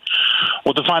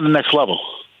 Well, define the next level.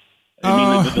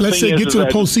 Let's say get to the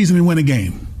postseason and win a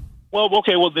game. Well,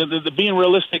 okay. Well, the being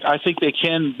realistic, I think they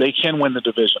can win the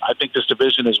division. I think this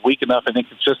division is weak enough and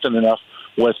inconsistent enough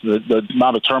with the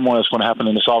amount of turmoil that's going to happen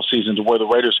in this offseason to where the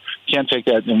Raiders can take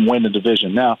that and win the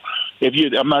division. Now,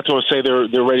 I'm not going to say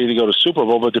they're ready to go to Super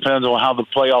Bowl, but it depends on how the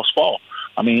playoffs fall.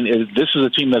 I mean, this is a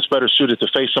team that's better suited to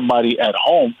face somebody at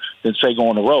home than, say, go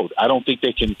on the road. I don't think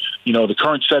they can, the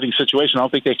current setting situation, I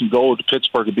don't think they can go to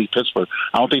Pittsburgh and beat Pittsburgh.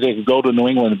 I don't think they can go to New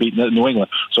England and beat New England.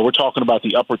 So we're talking about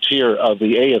the upper tier of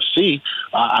the AFC.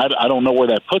 I don't know where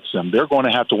that puts them. They're going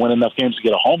to have to win enough games to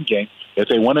get a home game. If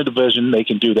they win a division, they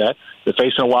can do that. They're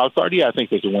facing a wild card. Yeah, I think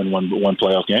they can win one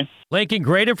playoff game. Lincoln,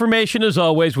 great information as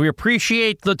always. We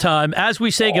appreciate the time. As we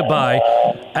say goodbye,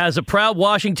 as a proud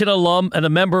Washington alum and a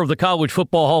member of the College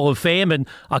Football Hall of Fame and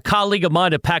a colleague of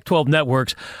mine at Pac-12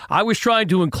 Networks, I was trying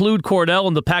to include Cordell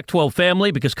in the Pac-12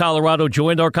 family because Colorado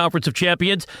joined our Conference of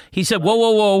Champions. He said,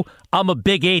 whoa, I'm a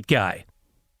Big 8 guy.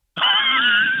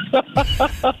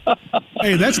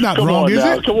 Hey, that's not come wrong, on is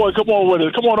now. it? Come on with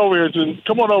it. Come on over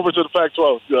to the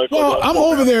Pac-12. Well, I'm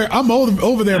over there. I'm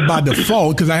over there by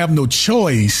default because I have no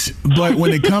choice. But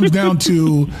when it comes down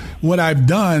to what I've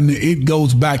done, it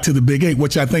goes back to the Big 8,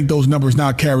 which I think those numbers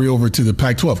now carry over to the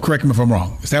Pac-12. Correct me if I'm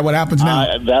wrong. Is that what happens now?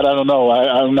 That I don't know.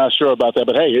 I'm not sure about that.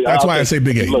 But hey, that's why I say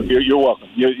Big 8. Look, you're welcome.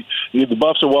 The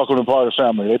Buffs are welcome and part of the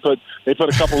family. They put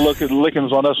a couple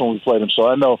lickings on us when we played them, so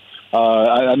I know.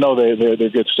 I know they're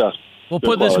good stuff. Well,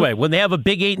 put it this way. When they have a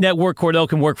Big 8 network, Cordell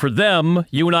can work for them.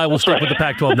 You and I will stick with the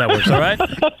Pac-12 networks, all right?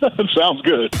 Sounds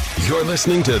good. You're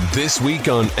listening to This Week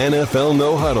on NFL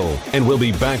No Huddle, and we'll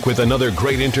be back with another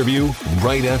great interview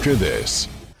right after this.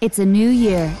 It's a new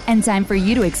year and time for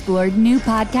you to explore new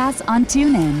podcasts on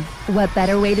TuneIn. What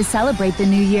better way to celebrate the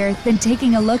new year than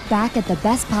taking a look back at the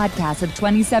best podcasts of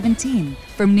 2017?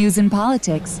 From news and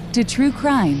politics to true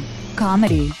crime,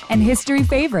 comedy, and history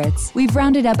favorites. We've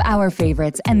rounded up our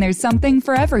favorites, and there's something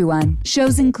for everyone.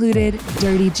 Shows included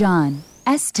Dirty John,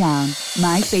 S-Town,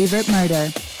 My Favorite Murder,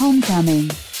 Homecoming,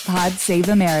 Pod Save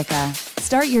America.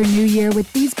 Start your new year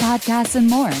with these podcasts and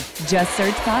more. Just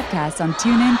search podcasts on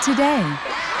TuneIn today.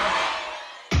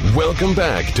 Welcome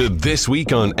back to This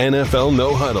Week on NFL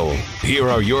No Huddle. Here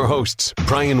are your hosts,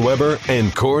 Brian Weber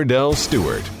and Cordell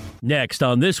Stewart. Next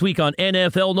on This Week on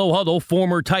NFL No Huddle,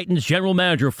 former Titans general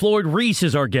manager Floyd Reese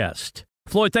is our guest.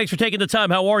 Floyd, thanks for taking the time.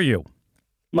 How are you?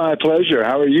 My pleasure.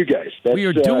 How are you guys? We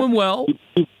are doing well.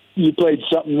 You played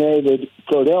something there that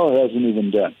Cordell hasn't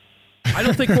even done. I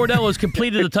don't think Cordell has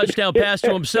completed a touchdown pass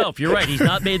to himself. You're right. He's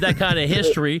not made that kind of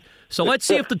history. So let's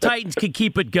see if the Titans can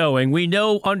keep it going. We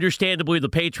know, understandably, the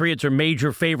Patriots are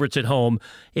major favorites at home.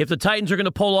 If the Titans are going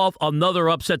to pull off another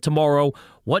upset tomorrow,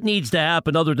 what needs to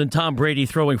happen other than Tom Brady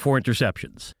throwing 4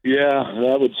 interceptions? Yeah,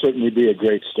 that would certainly be a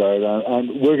great start.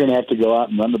 We're going to have to go out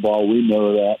and run the ball. We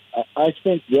know that. I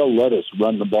think they'll let us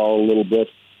run the ball a little bit.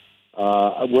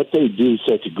 What they do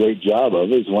such a great job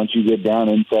of is once you get down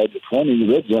inside the 20,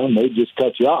 the red zone, they just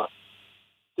cut you off.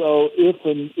 So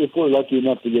if we're lucky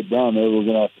enough to get down there, we're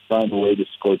going to have to find a way to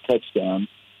score touchdowns,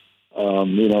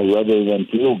 rather than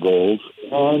field goals.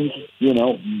 And,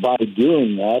 by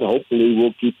doing that, hopefully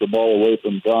we'll keep the ball away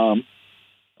from Tom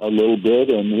a little bit,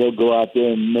 and he'll go out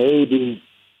there and maybe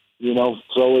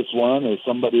throw us one, or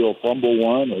somebody will fumble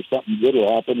one, or something good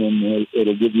will happen, and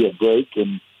it'll give you a break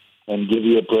and give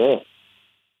you a prayer.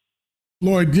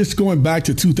 Lloyd, just going back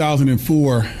to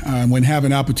 2004, when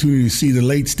having an opportunity to see the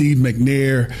late Steve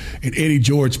McNair and Eddie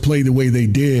George play the way they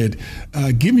did,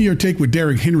 give me your take with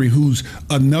Derrick Henry, who's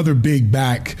another big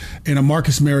back, and a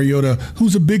Marcus Mariota,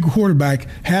 who's a big quarterback,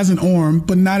 has an arm,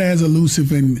 but not as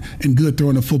elusive and good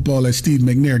throwing the football as Steve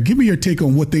McNair. Give me your take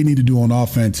on what they need to do on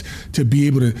offense to be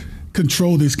able to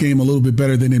control this game a little bit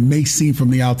better than it may seem from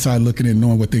the outside looking and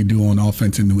knowing what they do on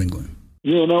offense in New England.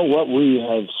 What we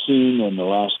have seen in the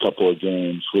last couple of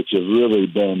games, which have really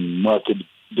been marked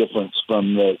difference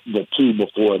from the two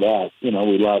before that. We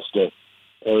lost to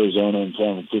Arizona and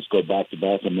San Francisco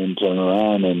back-to-back and then turn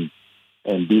around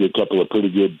and beat a couple of pretty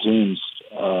good teams,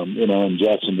 in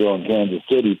Jacksonville and Kansas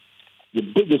City. The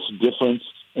biggest difference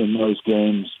in those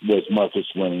games was Marcus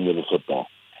running with the football.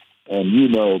 And you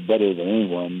know better than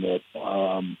anyone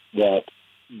that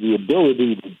the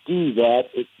ability to do that,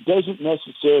 it doesn't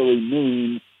necessarily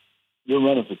mean you're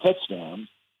running for touchdowns,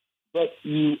 but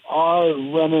you are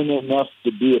running enough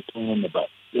to be a pain in the butt.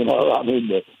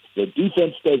 The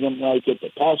defense doesn't like it, the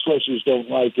pass rushers don't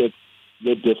like it,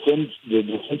 the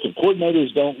defensive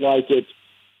coordinators don't like it,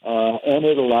 and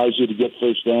it allows you to get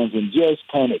first downs and just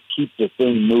kind of keep the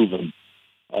thing moving.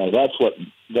 That's what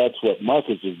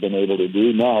Marcus has been able to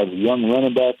do. Now, the young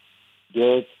running back,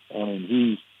 Derrick,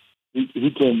 he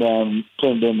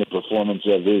turned in the performance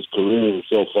of his career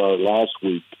so far last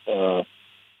week.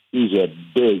 He's a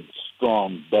big,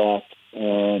 strong back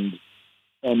and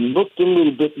looked a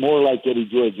little bit more like Eddie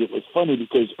George. It was funny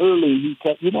because early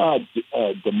how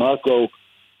DeMarco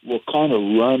will kind of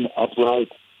run upright.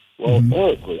 Well,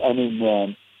 Derrick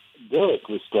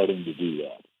was starting to do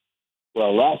that.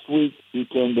 Well, last week he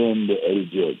turned into Eddie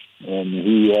George, and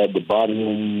he had the body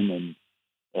lean and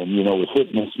was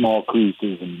hitting the small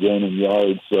creases and gaining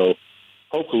yards. So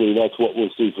hopefully that's what we'll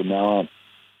see from now on.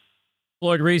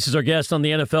 Floyd Reese is our guest on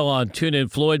the NFL on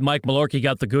TuneIn. Floyd, Mike Mularkey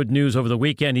got the good news over the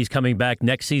weekend. He's coming back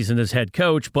next season as head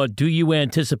coach. But do you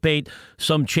anticipate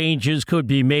some changes could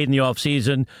be made in the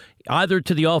offseason, either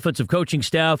to the offensive coaching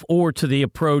staff or to the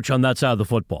approach on that side of the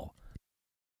football?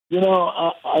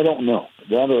 I don't know.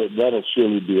 That'll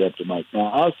surely be up to Mike.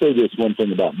 Now, I'll say this one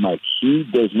thing about Mike. He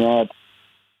does not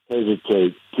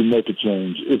hesitate to make a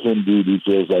change if indeed he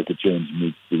feels like a change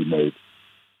needs to be made.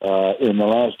 In the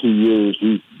last 2 years,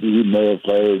 he may have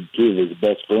fired two of his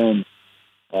best friends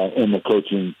in the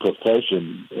coaching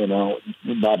profession.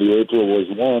 Bobby April was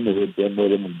one who had been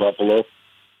with him in Buffalo,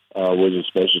 was a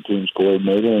special teams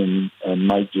coordinator, and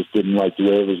Mike just didn't like the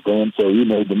way it was going, so he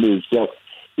made the move. So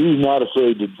he's not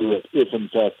afraid to do it if, in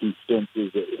fact, he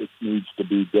senses that it needs to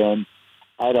be done.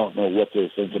 I don't know what they're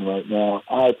thinking right now.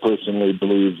 I personally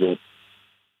believe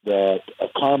that a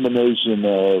combination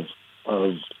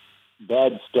of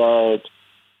bad start,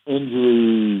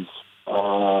 injuries,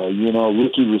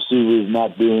 rookie receivers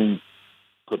not being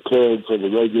prepared for the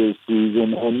regular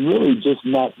season, and really just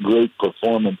not great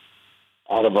performance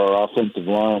out of our offensive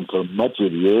line for much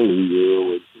of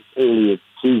the earlier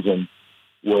season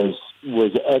was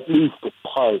at least a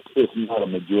part, if not a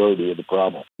majority, of the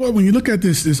problem. Well, when you look at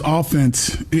this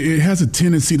offense, it has a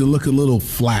tendency to look a little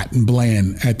flat and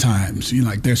bland at times.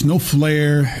 There's no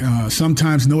flair,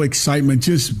 sometimes no excitement,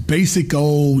 just basic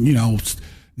old,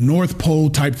 North Pole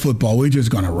type football. We're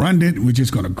just going to run it. We're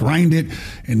just going to grind it.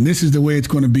 And this is the way it's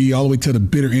going to be all the way to the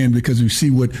bitter end, because we see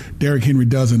what Derrick Henry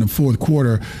does in the fourth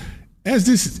quarter. As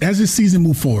this season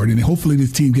moves forward, and hopefully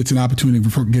this team gets an opportunity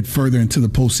to get further into the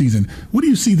postseason, what do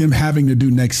you see them having to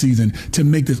do next season to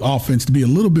make this offense to be a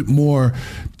little bit more,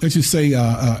 let's just say,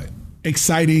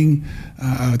 exciting,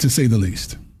 to say the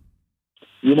least?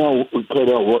 What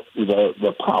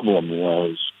the problem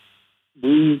was,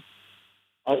 the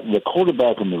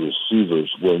quarterback and the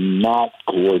receivers were not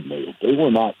coordinated. They were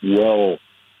not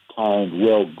well-timed,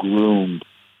 well-groomed.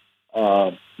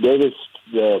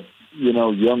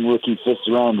 Young rookie fifth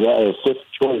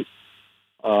choice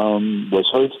was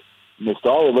hurt, missed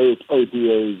all of the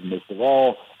OTAs,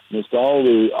 missed all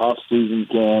the off-season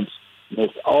camps,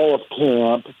 missed all of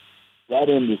camp, got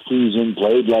into season,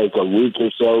 played like a week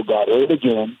or so, got hurt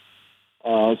again.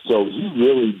 So he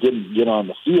really didn't get on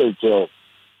the field till,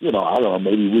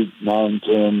 maybe week 9,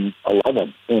 10,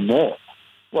 11 in there.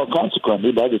 Well,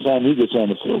 consequently, by the time he gets on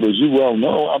the field, as you well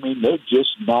know, they're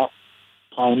just not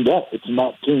timed up. It's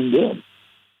not tuned in.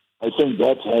 I think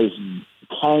that has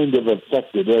kind of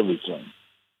affected everything.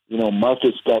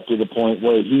 Marcus got to the point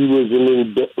where he was a little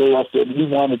bit reluctant. He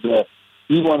wanted to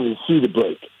see the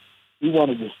break. He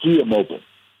wanted to see him open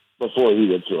before he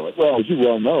would throw it. Well, as you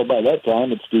well know, by that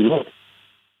time it's too late.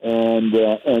 and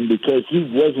because he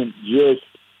wasn't just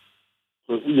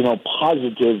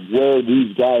positive where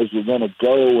these guys were going to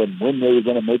go and when they were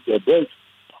going to make their breaks,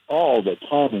 all the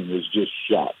timing was just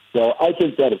shot. So I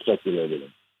think that affected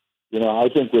everything. I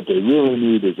think what they really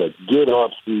need is a good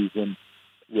offseason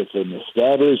with an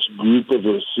established group of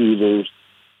receivers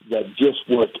that just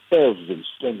work every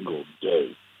single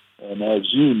day. And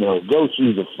as you know, go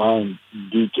through the fine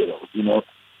details,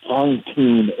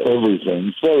 fine-tune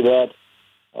everything so that,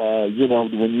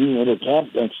 when you enter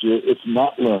camp next year, it's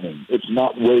not learning. It's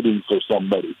not waiting for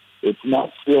somebody. It's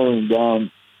not slowing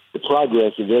down the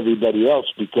progress of everybody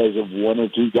else because of one or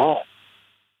two guys.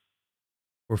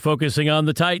 We're focusing on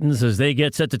the Titans as they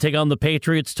get set to take on the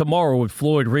Patriots tomorrow with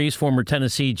Floyd Reese, former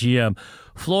Tennessee GM.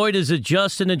 Floyd, is it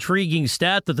just an intriguing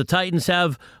stat that the Titans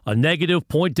have a negative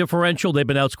point differential? They've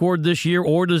been outscored this year,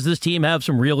 or does this team have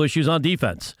some real issues on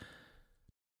defense?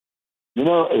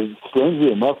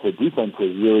 Strangely enough, the defense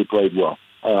has really played well.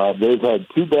 They've had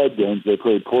two bad games. They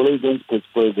played poorly against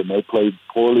Pittsburgh, and they played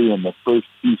poorly in the first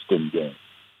Houston game.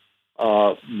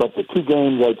 But the two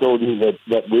games I told you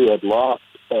that we had lost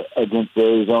against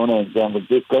Arizona and San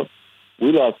Francisco,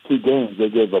 we lost two games. They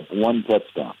gave up one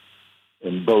touchdown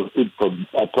in both for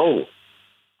a total.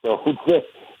 So,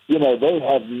 they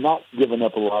have not given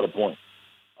up a lot of points.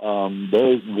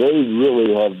 They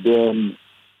really have been,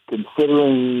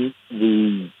 considering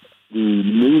the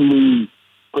newly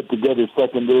put together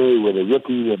secondary with a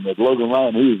rookie and with Logan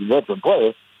Ryan, who's a veteran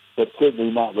player, but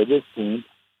certainly not with this team.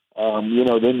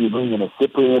 Then you bring in a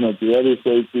Cyprian at the other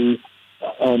safety,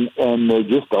 and there's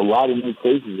just a lot of new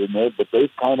faces in there, but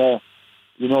they've kind of,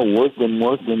 worked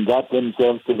and got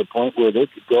themselves to the point where they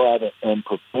could go out and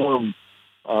perform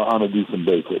on a decent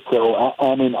basis. So,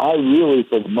 I really,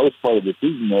 for the most part of the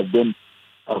season, have been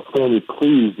fairly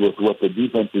pleased with what the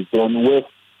defense has done with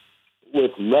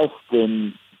less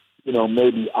than,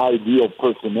 maybe ideal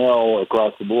personnel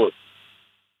across the board.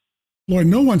 Lloyd,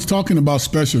 no one's talking about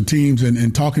special teams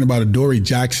and talking about Adoree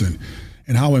Jackson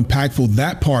and how impactful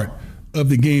that part of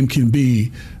the game can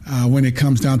be when it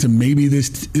comes down to maybe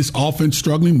this offense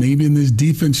struggling, maybe in this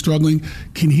defense struggling.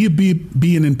 Can he be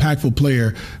an impactful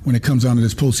player when it comes down to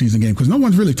this postseason game? Because no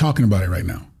one's really talking about it right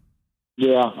now.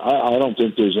 Yeah, I don't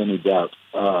think there's any doubt.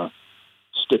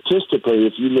 Statistically,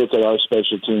 if you look at our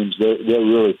special teams, they're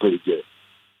really pretty good.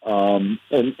 And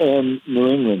New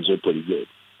England's are pretty good.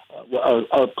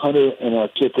 Our punter and our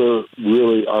kicker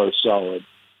really are solid.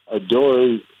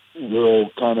 Adoree will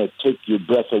kind of take your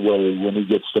breath away when he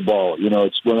gets the ball.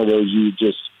 It's one of those you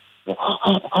just,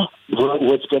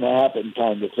 what's going to happen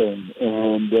kind of thing.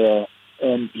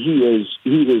 And he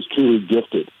is truly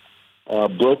gifted.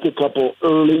 Broke a couple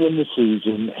early in the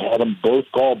season, had them both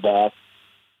called back,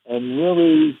 and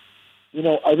really,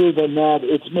 other than that,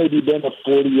 it's maybe been a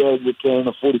 40-yard return,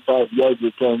 a 45-yard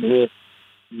return here,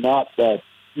 not that,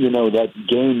 that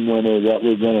game winner that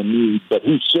we're going to need, but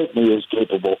he certainly is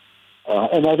capable.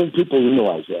 And I think people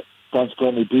realize that.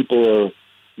 Consequently, people are,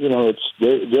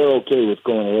 they're okay with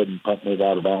going ahead and punting it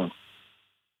out of bounds.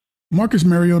 Marcus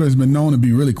Mariota has been known to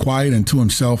be really quiet and to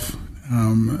himself,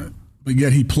 but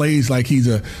yet he plays like he's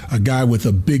a guy with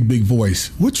a big, big voice.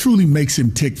 What truly makes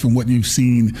him tick from what you've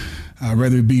seen,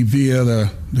 whether it be via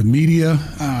the media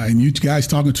and you guys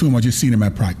talking to him or just seeing him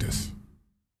at practice?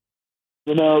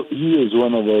 He is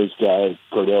one of those guys,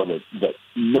 Cordell, that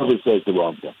never says the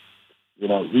wrong thing.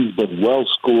 He's been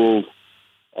well-schooled.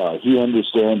 He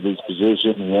understands his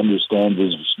position. He understands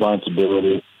his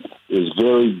responsibility, is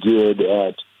very good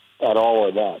at all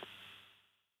of that.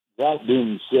 That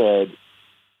being said,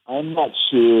 I'm not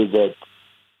sure that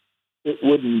it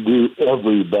wouldn't do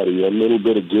everybody a little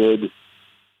bit of good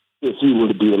if he were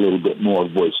to be a little bit more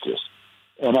boisterous.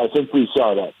 And I think we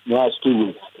saw that last 2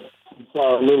 weeks. We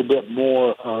saw a little bit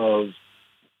more of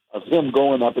him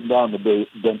going up and down the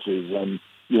benches and,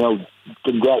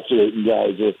 congratulating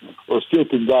guys or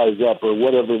sticking guys up or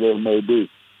whatever there may be.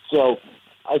 So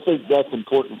I think that's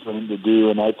important for him to do,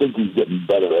 and I think he's getting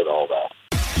better at all that.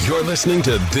 You're listening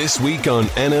to This Week on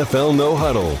NFL No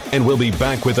Huddle, and we'll be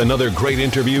back with another great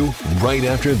interview right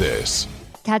after this.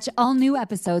 Catch all new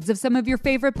episodes of some of your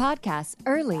favorite podcasts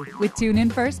early with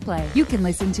TuneIn First Play. You can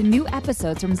listen to new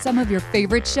episodes from some of your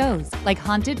favorite shows, like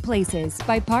Haunted Places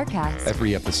by Parcast.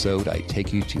 Every episode, I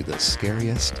take you to the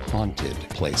scariest haunted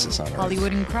places on Earth.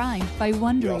 Hollywood and Crime by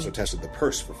Wondery. We also tested the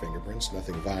purse for fingerprints.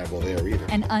 Nothing viable there either.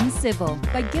 And Uncivil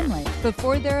by Gimlet,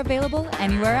 before they're available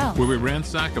anywhere else. Where we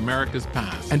ransack America's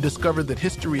past and discover that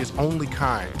history is only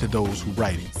kind to those who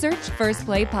write it. Search First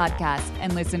Play Podcast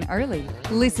and listen early.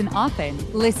 Listen often.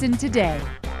 Listen today.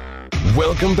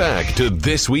 Welcome back to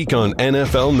This Week on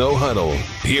NFL No Huddle.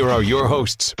 Here are your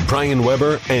hosts, Brian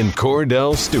Weber and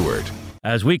Cordell Stewart.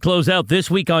 As we close out this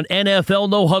week on NFL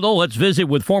No Huddle, let's visit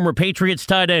with former Patriots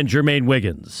tight end Jermaine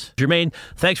Wiggins. Jermaine,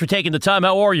 thanks for taking the time.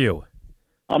 How are you?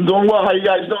 I'm doing well. How you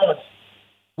guys doing?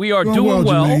 We are doing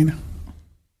well. Jermaine.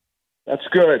 That's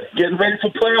good. Getting ready for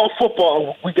playoff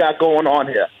football we got going on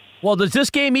here. Well, does this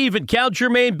game even count,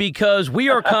 Jermaine? Because we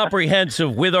are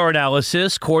comprehensive with our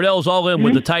analysis. Cordell's all in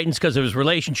with the Titans because of his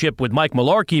relationship with Mike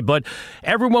Mularkey, but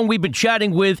everyone we've been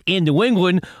chatting with in New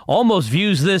England almost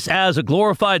views this as a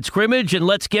glorified scrimmage, and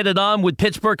let's get it on with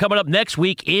Pittsburgh coming up next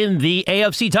week in the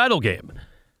AFC title game.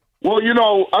 Well,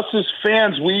 us as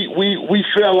fans, we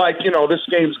feel like, this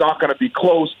game's not going to be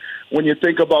close. When you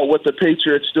think about what the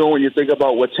Patriots do, when you think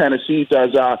about what Tennessee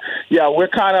does, we're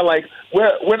kind of like,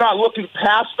 we're not looking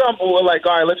past them, but we're like,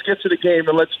 all right, let's get to the game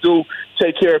and let's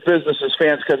take care of business as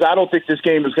fans, because I don't think this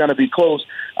game is going to be close.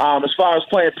 As far as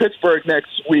playing Pittsburgh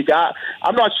next week,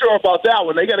 I'm not sure about that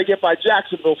one. They got to get by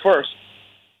Jacksonville first.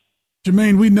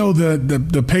 Jermaine, we know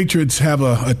the Patriots have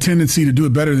a tendency to do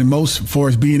it better than most for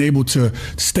us being able to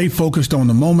stay focused on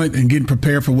the moment and getting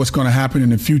prepared for what's going to happen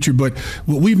in the future. But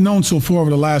what we've known so far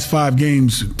over the last 5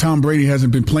 games, Tom Brady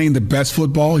hasn't been playing the best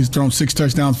football. He's thrown 6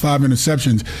 touchdowns, 5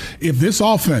 interceptions. If this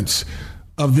offense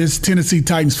of this Tennessee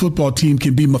Titans football team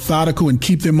can be methodical and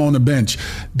keep them on the bench,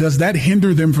 does that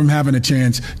hinder them from having a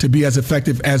chance to be as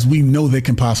effective as we know they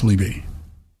can possibly be?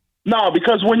 No,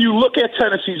 because when you look at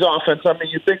Tennessee's offense,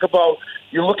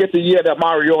 you look at the year that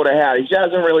Mariota had. He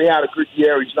hasn't really had a good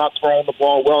year. He's not throwing the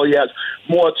ball well. He has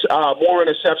more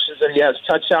interceptions than he has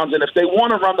touchdowns. And if they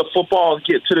want to run the football and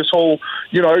get to this whole,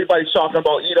 everybody's talking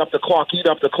about eat up the clock.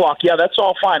 Yeah, that's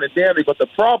all fine and dandy. But the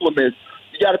problem is,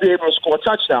 you got to be able to score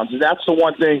touchdowns, and that's the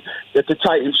one thing that the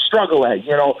Titans struggle at.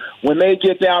 When they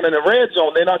get down in the red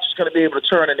zone, they're not just going to be able to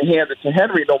turn it and hand it to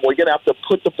Henry no more. You're going to have to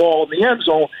put the ball in the end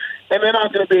zone, and they're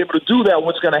not going to be able to do that.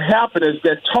 What's going to happen is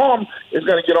that Tom is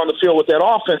going to get on the field with that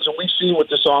offense, and we've seen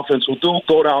what this offense will do,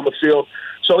 go down the field.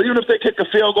 So even if they kick a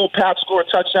field goal, Pat score a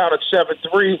touchdown at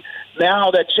 7-3,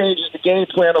 now that changes the game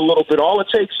plan a little bit. All it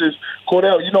takes is,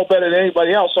 Cordell, you know better than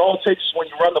anybody else, all it takes is when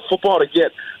you run the football to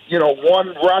get one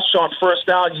rush on first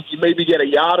down, you maybe get a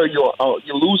yard or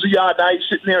you lose a yard. Now you're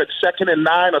sitting there at 2nd and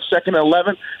 9 or 2nd and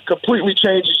 11. Completely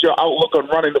changes your outlook on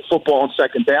running the football on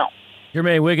second down.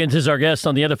 Jermaine Wiggins is our guest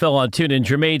on the NFL on TuneIn.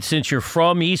 Jermaine, since you're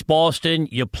from East Boston,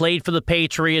 you played for the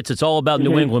Patriots. It's all about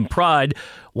New England pride.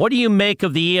 What do you make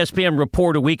of the ESPN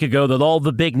report a week ago that all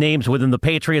the big names within the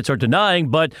Patriots are denying,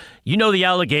 but the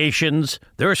allegations,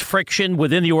 there's friction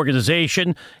within the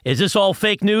organization. Is this all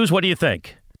fake news? What do you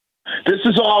think? This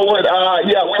is all what,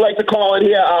 we like to call it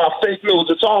here fake news.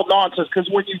 It's all nonsense, because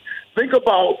when you think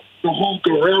about the whole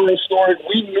Guerrero story,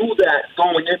 we knew that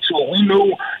going into it. We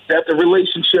knew that the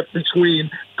relationship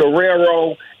between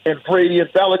Guerrero and Brady and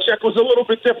Belichick was a little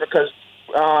bit different, because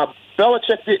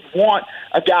Belichick didn't want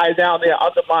a guy down there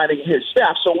undermining his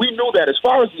staff. So we knew that. As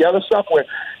far as the other stuff where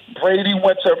Brady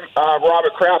went to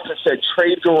Robert Kraft and said,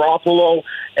 trade Garoppolo,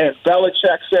 and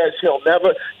Belichick says he'll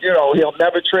never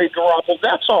trade Garoppolo,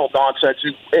 that's all nonsense.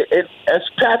 As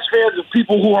Pats fans and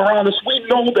people who are around us, we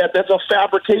know that that's a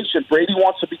fabrication. Brady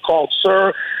wants to be called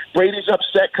sir. Brady's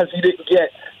upset because he didn't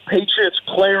get Patriots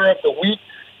Player of the Week.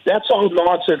 That's all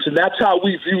nonsense, and that's how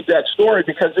we viewed that story,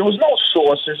 because there was no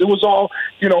sources. It was all,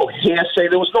 hearsay.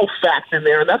 There was no fact in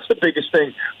there, and that's the biggest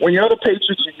thing. When you're the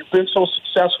Patriots and you've been so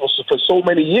successful for so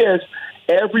many years,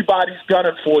 everybody's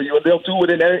gunning for you, and they'll do it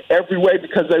in every way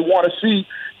because they want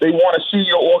to see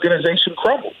your organization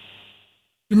crumble.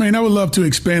 Jermaine, I would love to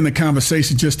expand the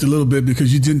conversation just a little bit,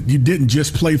 because you didn't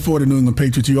just play for the New England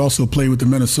Patriots. You also played with the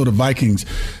Minnesota Vikings.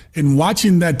 And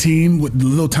watching that team with the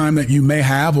little time that you may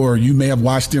have, or you may have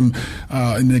watched them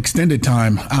in an extended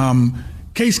time,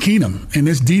 Case Keenum and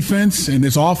this defense and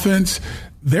this offense,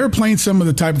 they're playing some of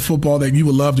the type of football that you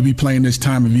would love to be playing this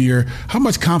time of year. How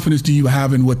much confidence do you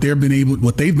have in what they've been able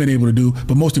to do,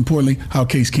 but most importantly, how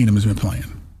Case Keenum has been playing?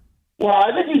 Well,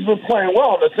 I think he's been playing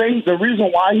well. The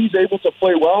reason why he's able to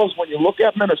play well is when you look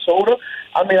at Minnesota.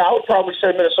 I would probably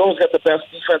say Minnesota's got the best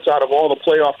defense out of all the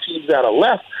playoff teams that are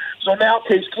left. So now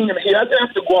Case Keenum, he doesn't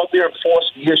have to go out there and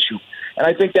force the issue. And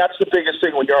I think that's the biggest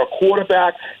thing. When you're a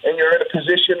quarterback and you're in a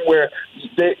position where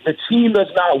the team does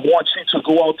not want you to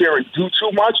go out there and do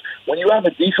too much, when you have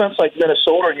a defense like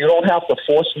Minnesota and you don't have to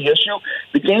force the issue,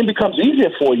 the game becomes easier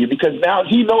for you, because now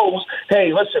he knows,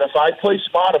 hey, listen, if I play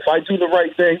smart, if I do the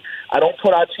right thing, I don't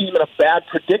put our team in a bad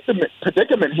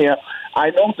predicament here.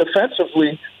 I know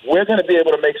defensively we're going to be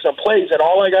able to make some plays, and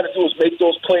all I got to do is make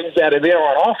those plays that are there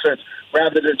on offense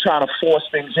rather than trying to force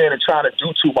things in and trying to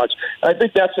do too much. And I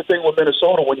think that's the thing with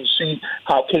Minnesota when you see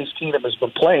how Case Keenum has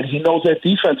been playing. He knows that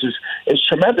defense is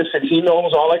tremendous, and he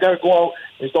knows all I got to go out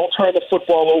is don't turn the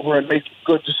football over and make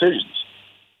good decisions.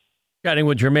 Chatting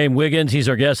with Jermaine Wiggins. He's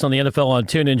our guest on the NFL on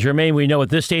TuneIn. Jermaine, we know at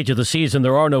this stage of the season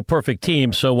there are no perfect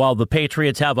teams, so while the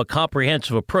Patriots have a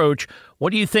comprehensive approach,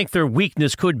 what do you think their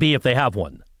weakness could be if they have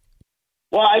one?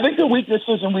 Well, I think the weakness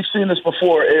is, and we've seen this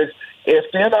before, is if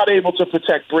they're not able to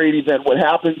protect Brady, then what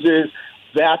happens is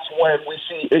that's when we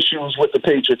see issues with the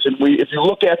Patriots. And if you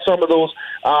look at some of those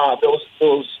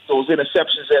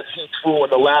interceptions that he threw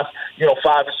in the last 5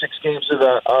 or 6 games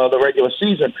of the regular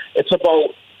season, it's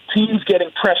about teams getting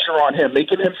pressure on him,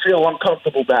 making him feel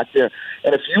uncomfortable back there.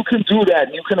 And if you can do that,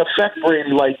 and you can affect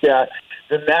Brady like that,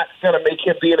 then that's going to make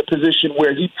him be in a position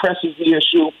where he presses the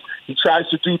issue, he tries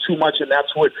to do too much, and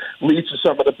that's what leads to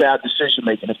some of the bad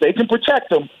decision-making. If they can protect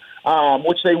him,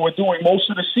 which they were doing most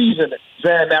of the season,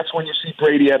 then that's when you see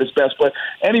Brady at his best. But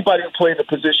anybody who played the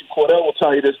position, Cordell will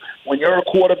tell you this, when you're a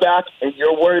quarterback and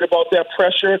you're worried about that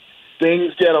pressure,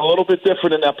 things get a little bit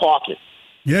different in that pocket.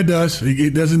 Yeah, it does.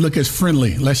 It doesn't look as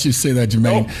friendly. Let's just say that,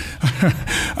 Jermaine.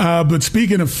 Nope. But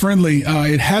speaking of friendly,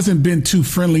 it hasn't been too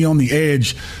friendly on the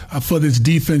edge for this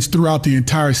defense throughout the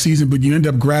entire season. But you end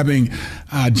up grabbing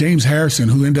James Harrison,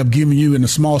 who ended up giving you in a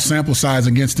small sample size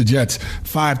against the Jets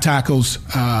 5 tackles,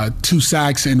 2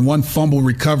 sacks, and 1 fumble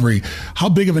recovery. How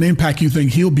big of an impact you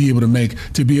think he'll be able to make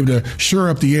to be able to shore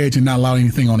up the edge and not allow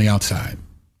anything on the outside?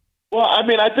 Well, I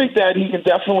mean, I think that he can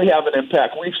definitely have an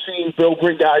impact. We've seen Bill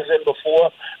bring guys in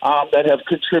before that have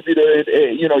contributed.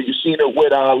 You've seen it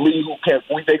with Lee,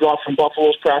 they got from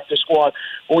Buffalo's practice squad.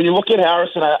 But when you look at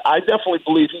Harrison, I definitely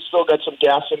believe he's still got some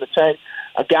gas in the tank,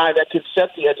 a guy that can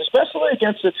set the edge, especially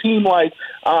against a team like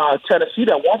Tennessee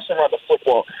that wants to run the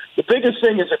football. The biggest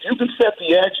thing is if you can set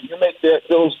the edge and you make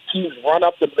those teams run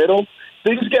up the middle,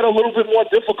 things get a little bit more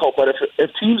difficult. But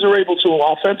if teams are able to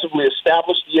offensively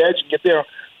establish the edge and get their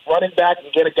running back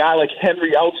and get a guy like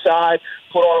Henry outside,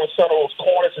 put on some of those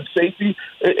corners and safety,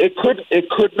 it could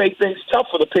make things tough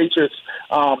for the Patriots.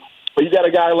 But you got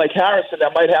a guy like Harrison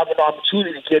that might have an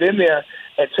opportunity to get in there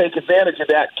and take advantage of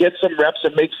that, get some reps,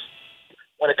 and make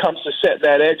when it comes to setting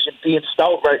that edge and being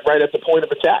stout right at the point of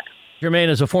attack. Jermaine,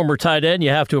 as a former tight end, you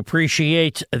have to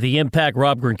appreciate the impact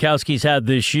Rob Gronkowski's had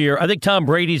this year. I think Tom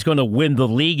Brady's going to win the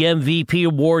league MVP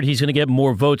award. He's going to get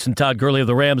more votes than Todd Gurley of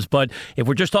the Rams. But if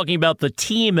we're just talking about the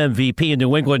team MVP in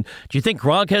New England, do you think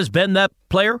Gronk has been that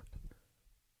player?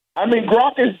 I mean,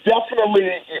 Gronk is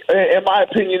definitely, in my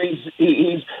opinion,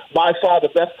 he's by far the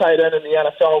best tight end in the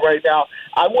NFL right now.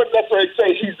 I wouldn't necessarily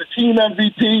say he's the team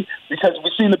MVP because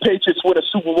we've seen the Patriots win a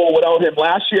Super Bowl without him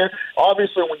last year.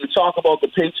 Obviously, when you talk about the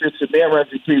Patriots and their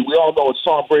MVP, we all know it's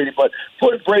Tom Brady. But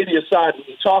putting Brady aside,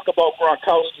 when you talk about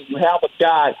Gronkowski, you have a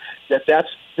guy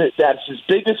that's as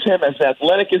big as him, as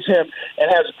athletic as him,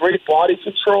 and has great body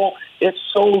control. It's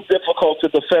so difficult to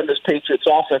defend this Patriots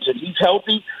offense, and he's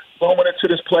healthy going into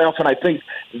this playoff, and I think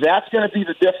that's going to be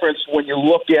the difference when you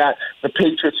look at the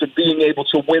Patriots and being able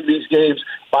to win these games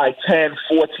by 10,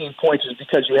 14 points is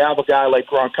because you have a guy like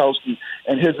Gronkowski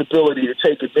and his ability to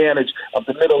take advantage of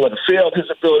the middle of the field,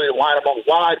 his ability to line them up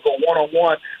wide, go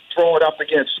one-on-one, throw it up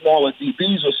against smaller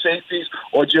DBs or safeties,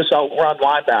 or just outrun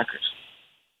linebackers.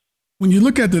 When you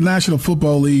look at the National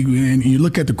Football League and you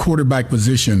look at the quarterback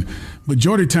position,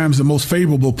 majority of times the most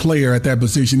favorable player at that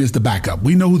position is the backup.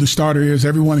 We know who the starter is.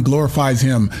 Everyone glorifies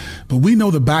him. But we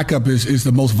know the backup is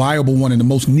the most viable one and the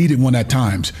most needed one at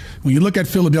times. When you look at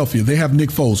Philadelphia, they have Nick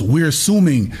Foles. We're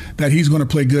assuming that he's going to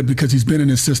play good because he's been in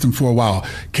his system for a while.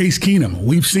 Case Keenum,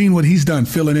 we've seen what he's done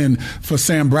filling in for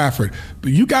Sam Bradford.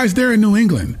 But you guys there in New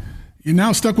England, you're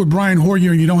now stuck with Brian Hoyer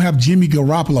and you don't have Jimmy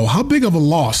Garoppolo. How big of a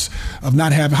loss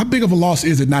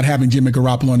is it not having Jimmy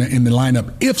Garoppolo in the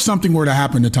lineup if something were to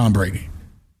happen to Tom Brady?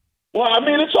 Well, I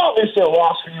mean, it's obviously a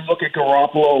loss when you look at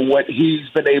Garoppolo and what he's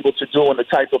been able to do and the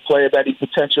type of player that he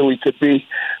potentially could be.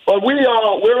 But we're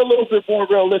a little bit more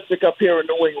realistic up here in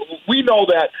New England. We know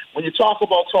that when you talk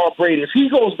about Tom Brady, if he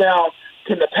goes down,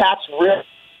 can the Pats rip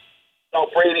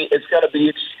Brady? It's going to be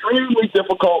extremely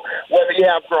difficult whether you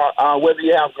have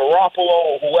Garoppolo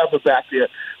or whoever back there.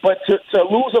 But to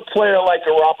lose a player like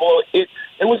Garoppolo, it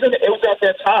was at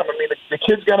that time. I mean, the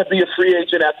kid's going to be a free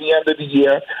agent at the end of the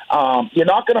year. You're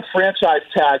not going to franchise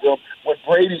tag him when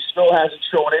Brady still hasn't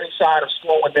shown any sign of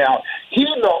slowing down. He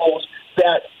knows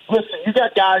that. Listen, you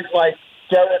got guys like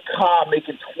Derek Carr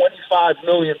making $25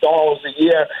 million a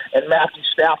year and Matthew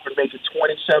Stafford making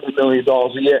 $27 million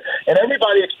a year. And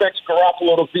everybody expects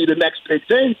Garoppolo to be the next big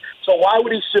thing. So why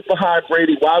would he sit behind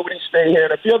Brady? Why would he stay here?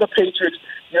 And if you're the Patriots,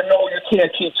 you know you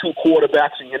can't keep two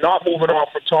quarterbacks, and you're not moving on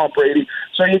from Tom Brady.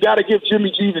 So you got to give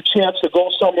Jimmy G the chance to go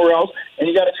somewhere else, and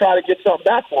you got to try to get something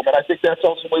back for him. And I think that's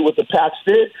ultimately what the Pats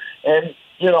did. And,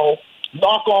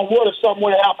 knock on wood, if something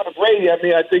would happen to Brady, I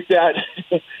mean, I think that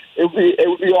it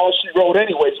would be all she wrote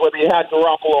anyways, whether you had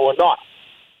Garoppolo or not.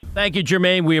 Thank you,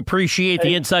 Jermaine. We appreciate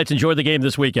the insights. Enjoy the game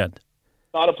this weekend.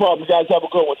 Not a problem. You guys have a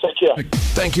good one. Take care.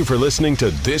 Thank you for listening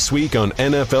to This Week on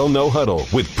NFL No Huddle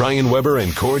with Brian Weber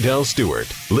and Cordell Stewart.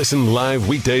 Listen live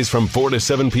weekdays from 4 to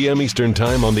 7 p.m. Eastern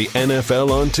Time on the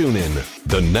NFL on TuneIn.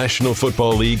 The National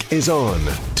Football League is on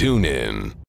TuneIn.